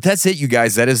 But that's it, you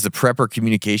guys. That is the Prepper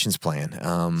Communications Plan.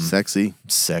 Sexy.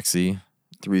 Sexy.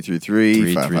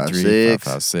 333, 556.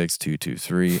 556,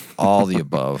 223, all the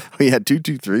above. We had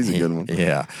 223 is a good one.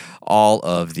 Yeah, all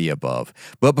of the above.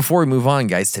 But before we move on,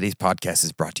 guys, today's podcast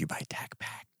is brought to you by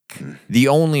TacPack, the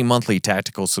only monthly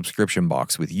tactical subscription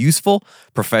box with useful,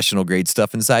 professional-grade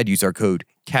stuff inside. Use our code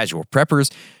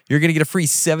CASUALPREPPERS. You're going to get a free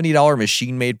 $70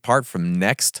 machine-made part from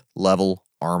Next Level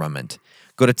Armament.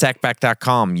 Go to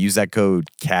TacPack.com. Use that code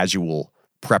CASUALPREPPERS.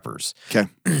 preppers. Okay.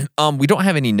 We don't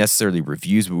have any necessarily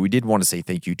reviews, but we did want to say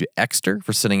thank you to Exter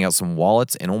for sending out some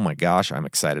wallets. And oh my gosh, I'm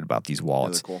excited about these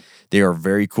wallets. Cool. They are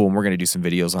very cool, and we're going to do some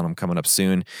videos on them coming up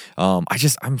soon. I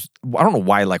don't know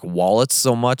why I like wallets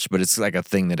so much, but it's like a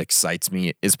thing that excites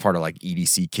me. It's part of like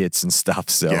EDC kits and stuff.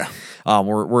 So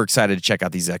we're excited to check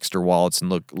out these Exter wallets and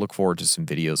look forward to some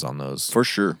videos on those For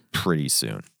sure. pretty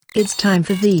soon. It's time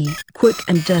for the quick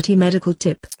and dirty medical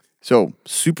tip. So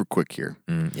super quick here.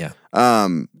 Yeah.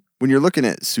 When you're looking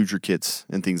at suture kits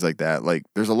and things like that, like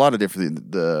there's a lot of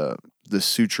different, the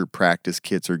suture practice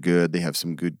kits are good. They have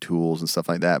some good tools and stuff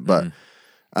like that. But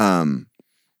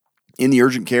in the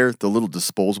urgent care, the little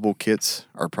disposable kits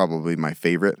are probably my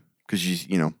favorite because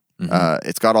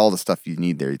it's got all the stuff you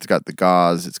need there. It's got the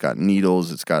gauze, it's got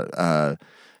needles, it's got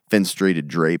fenestrated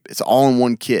drape. It's all in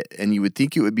one kit, and you would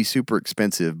think it would be super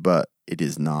expensive, but it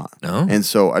is not. Oh. And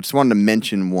so I just wanted to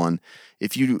mention one.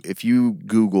 If you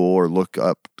Google or look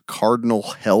up Cardinal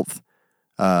Health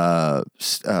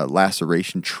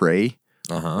laceration tray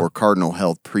or Cardinal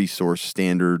Health pre-source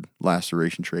standard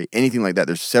laceration tray, anything like that,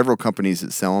 there's several companies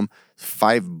that sell them.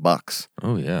 $5.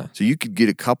 Oh yeah. So you could get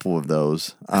a couple of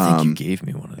those. I think you gave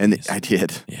me one of these. I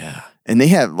did. Yeah. And they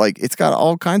have it's got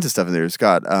all kinds of stuff in there. It's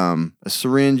got a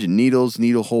syringe and needles,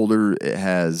 needle holder. It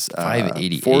has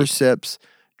 $5.88. forceps,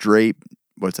 drape.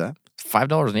 What's that?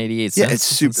 $5.88. Yeah, it's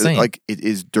super. insane. Like it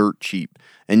is dirt cheap,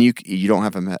 and you don't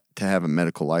have to have a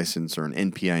medical license or an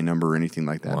NPI number or anything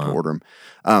like that to order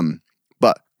them.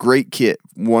 But great kit.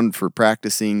 One for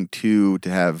practicing. Two to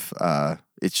have.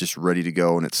 It's just ready to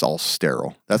go, and it's all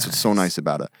sterile. That's what's so nice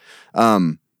about it.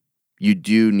 You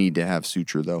do need to have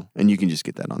suture though, and you can just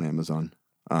get that on Amazon.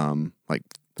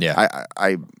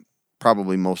 I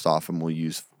probably most often will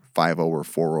use 5.0 or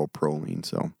 4.0 Proline.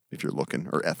 So if you're looking,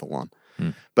 or Ethelon.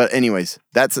 But anyways,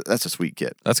 that's a sweet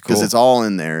kit. That's cool. Because it's all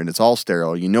in there and it's all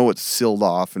sterile. You know it's sealed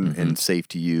off and safe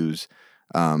to use.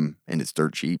 And it's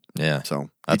dirt cheap. Yeah. So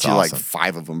That's get you like awesome.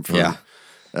 5 of them for Yeah.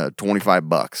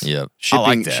 $25. Yep. Shipping I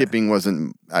like that. shipping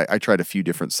wasn't. I tried a few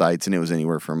different sites and it was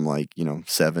anywhere from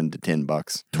 $7 to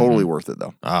 $10. Totally worth it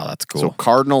though. Oh, that's cool. So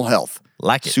Cardinal Health,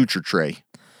 Like it. suture tray.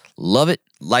 Love it.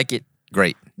 Like it.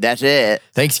 Great. That's it.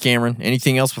 Thanks, Cameron.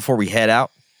 Anything else before we head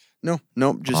out? No,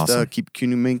 just Awesome. keep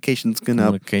communications going up.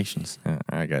 Communications. All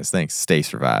right, guys. Thanks. Stay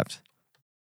survived.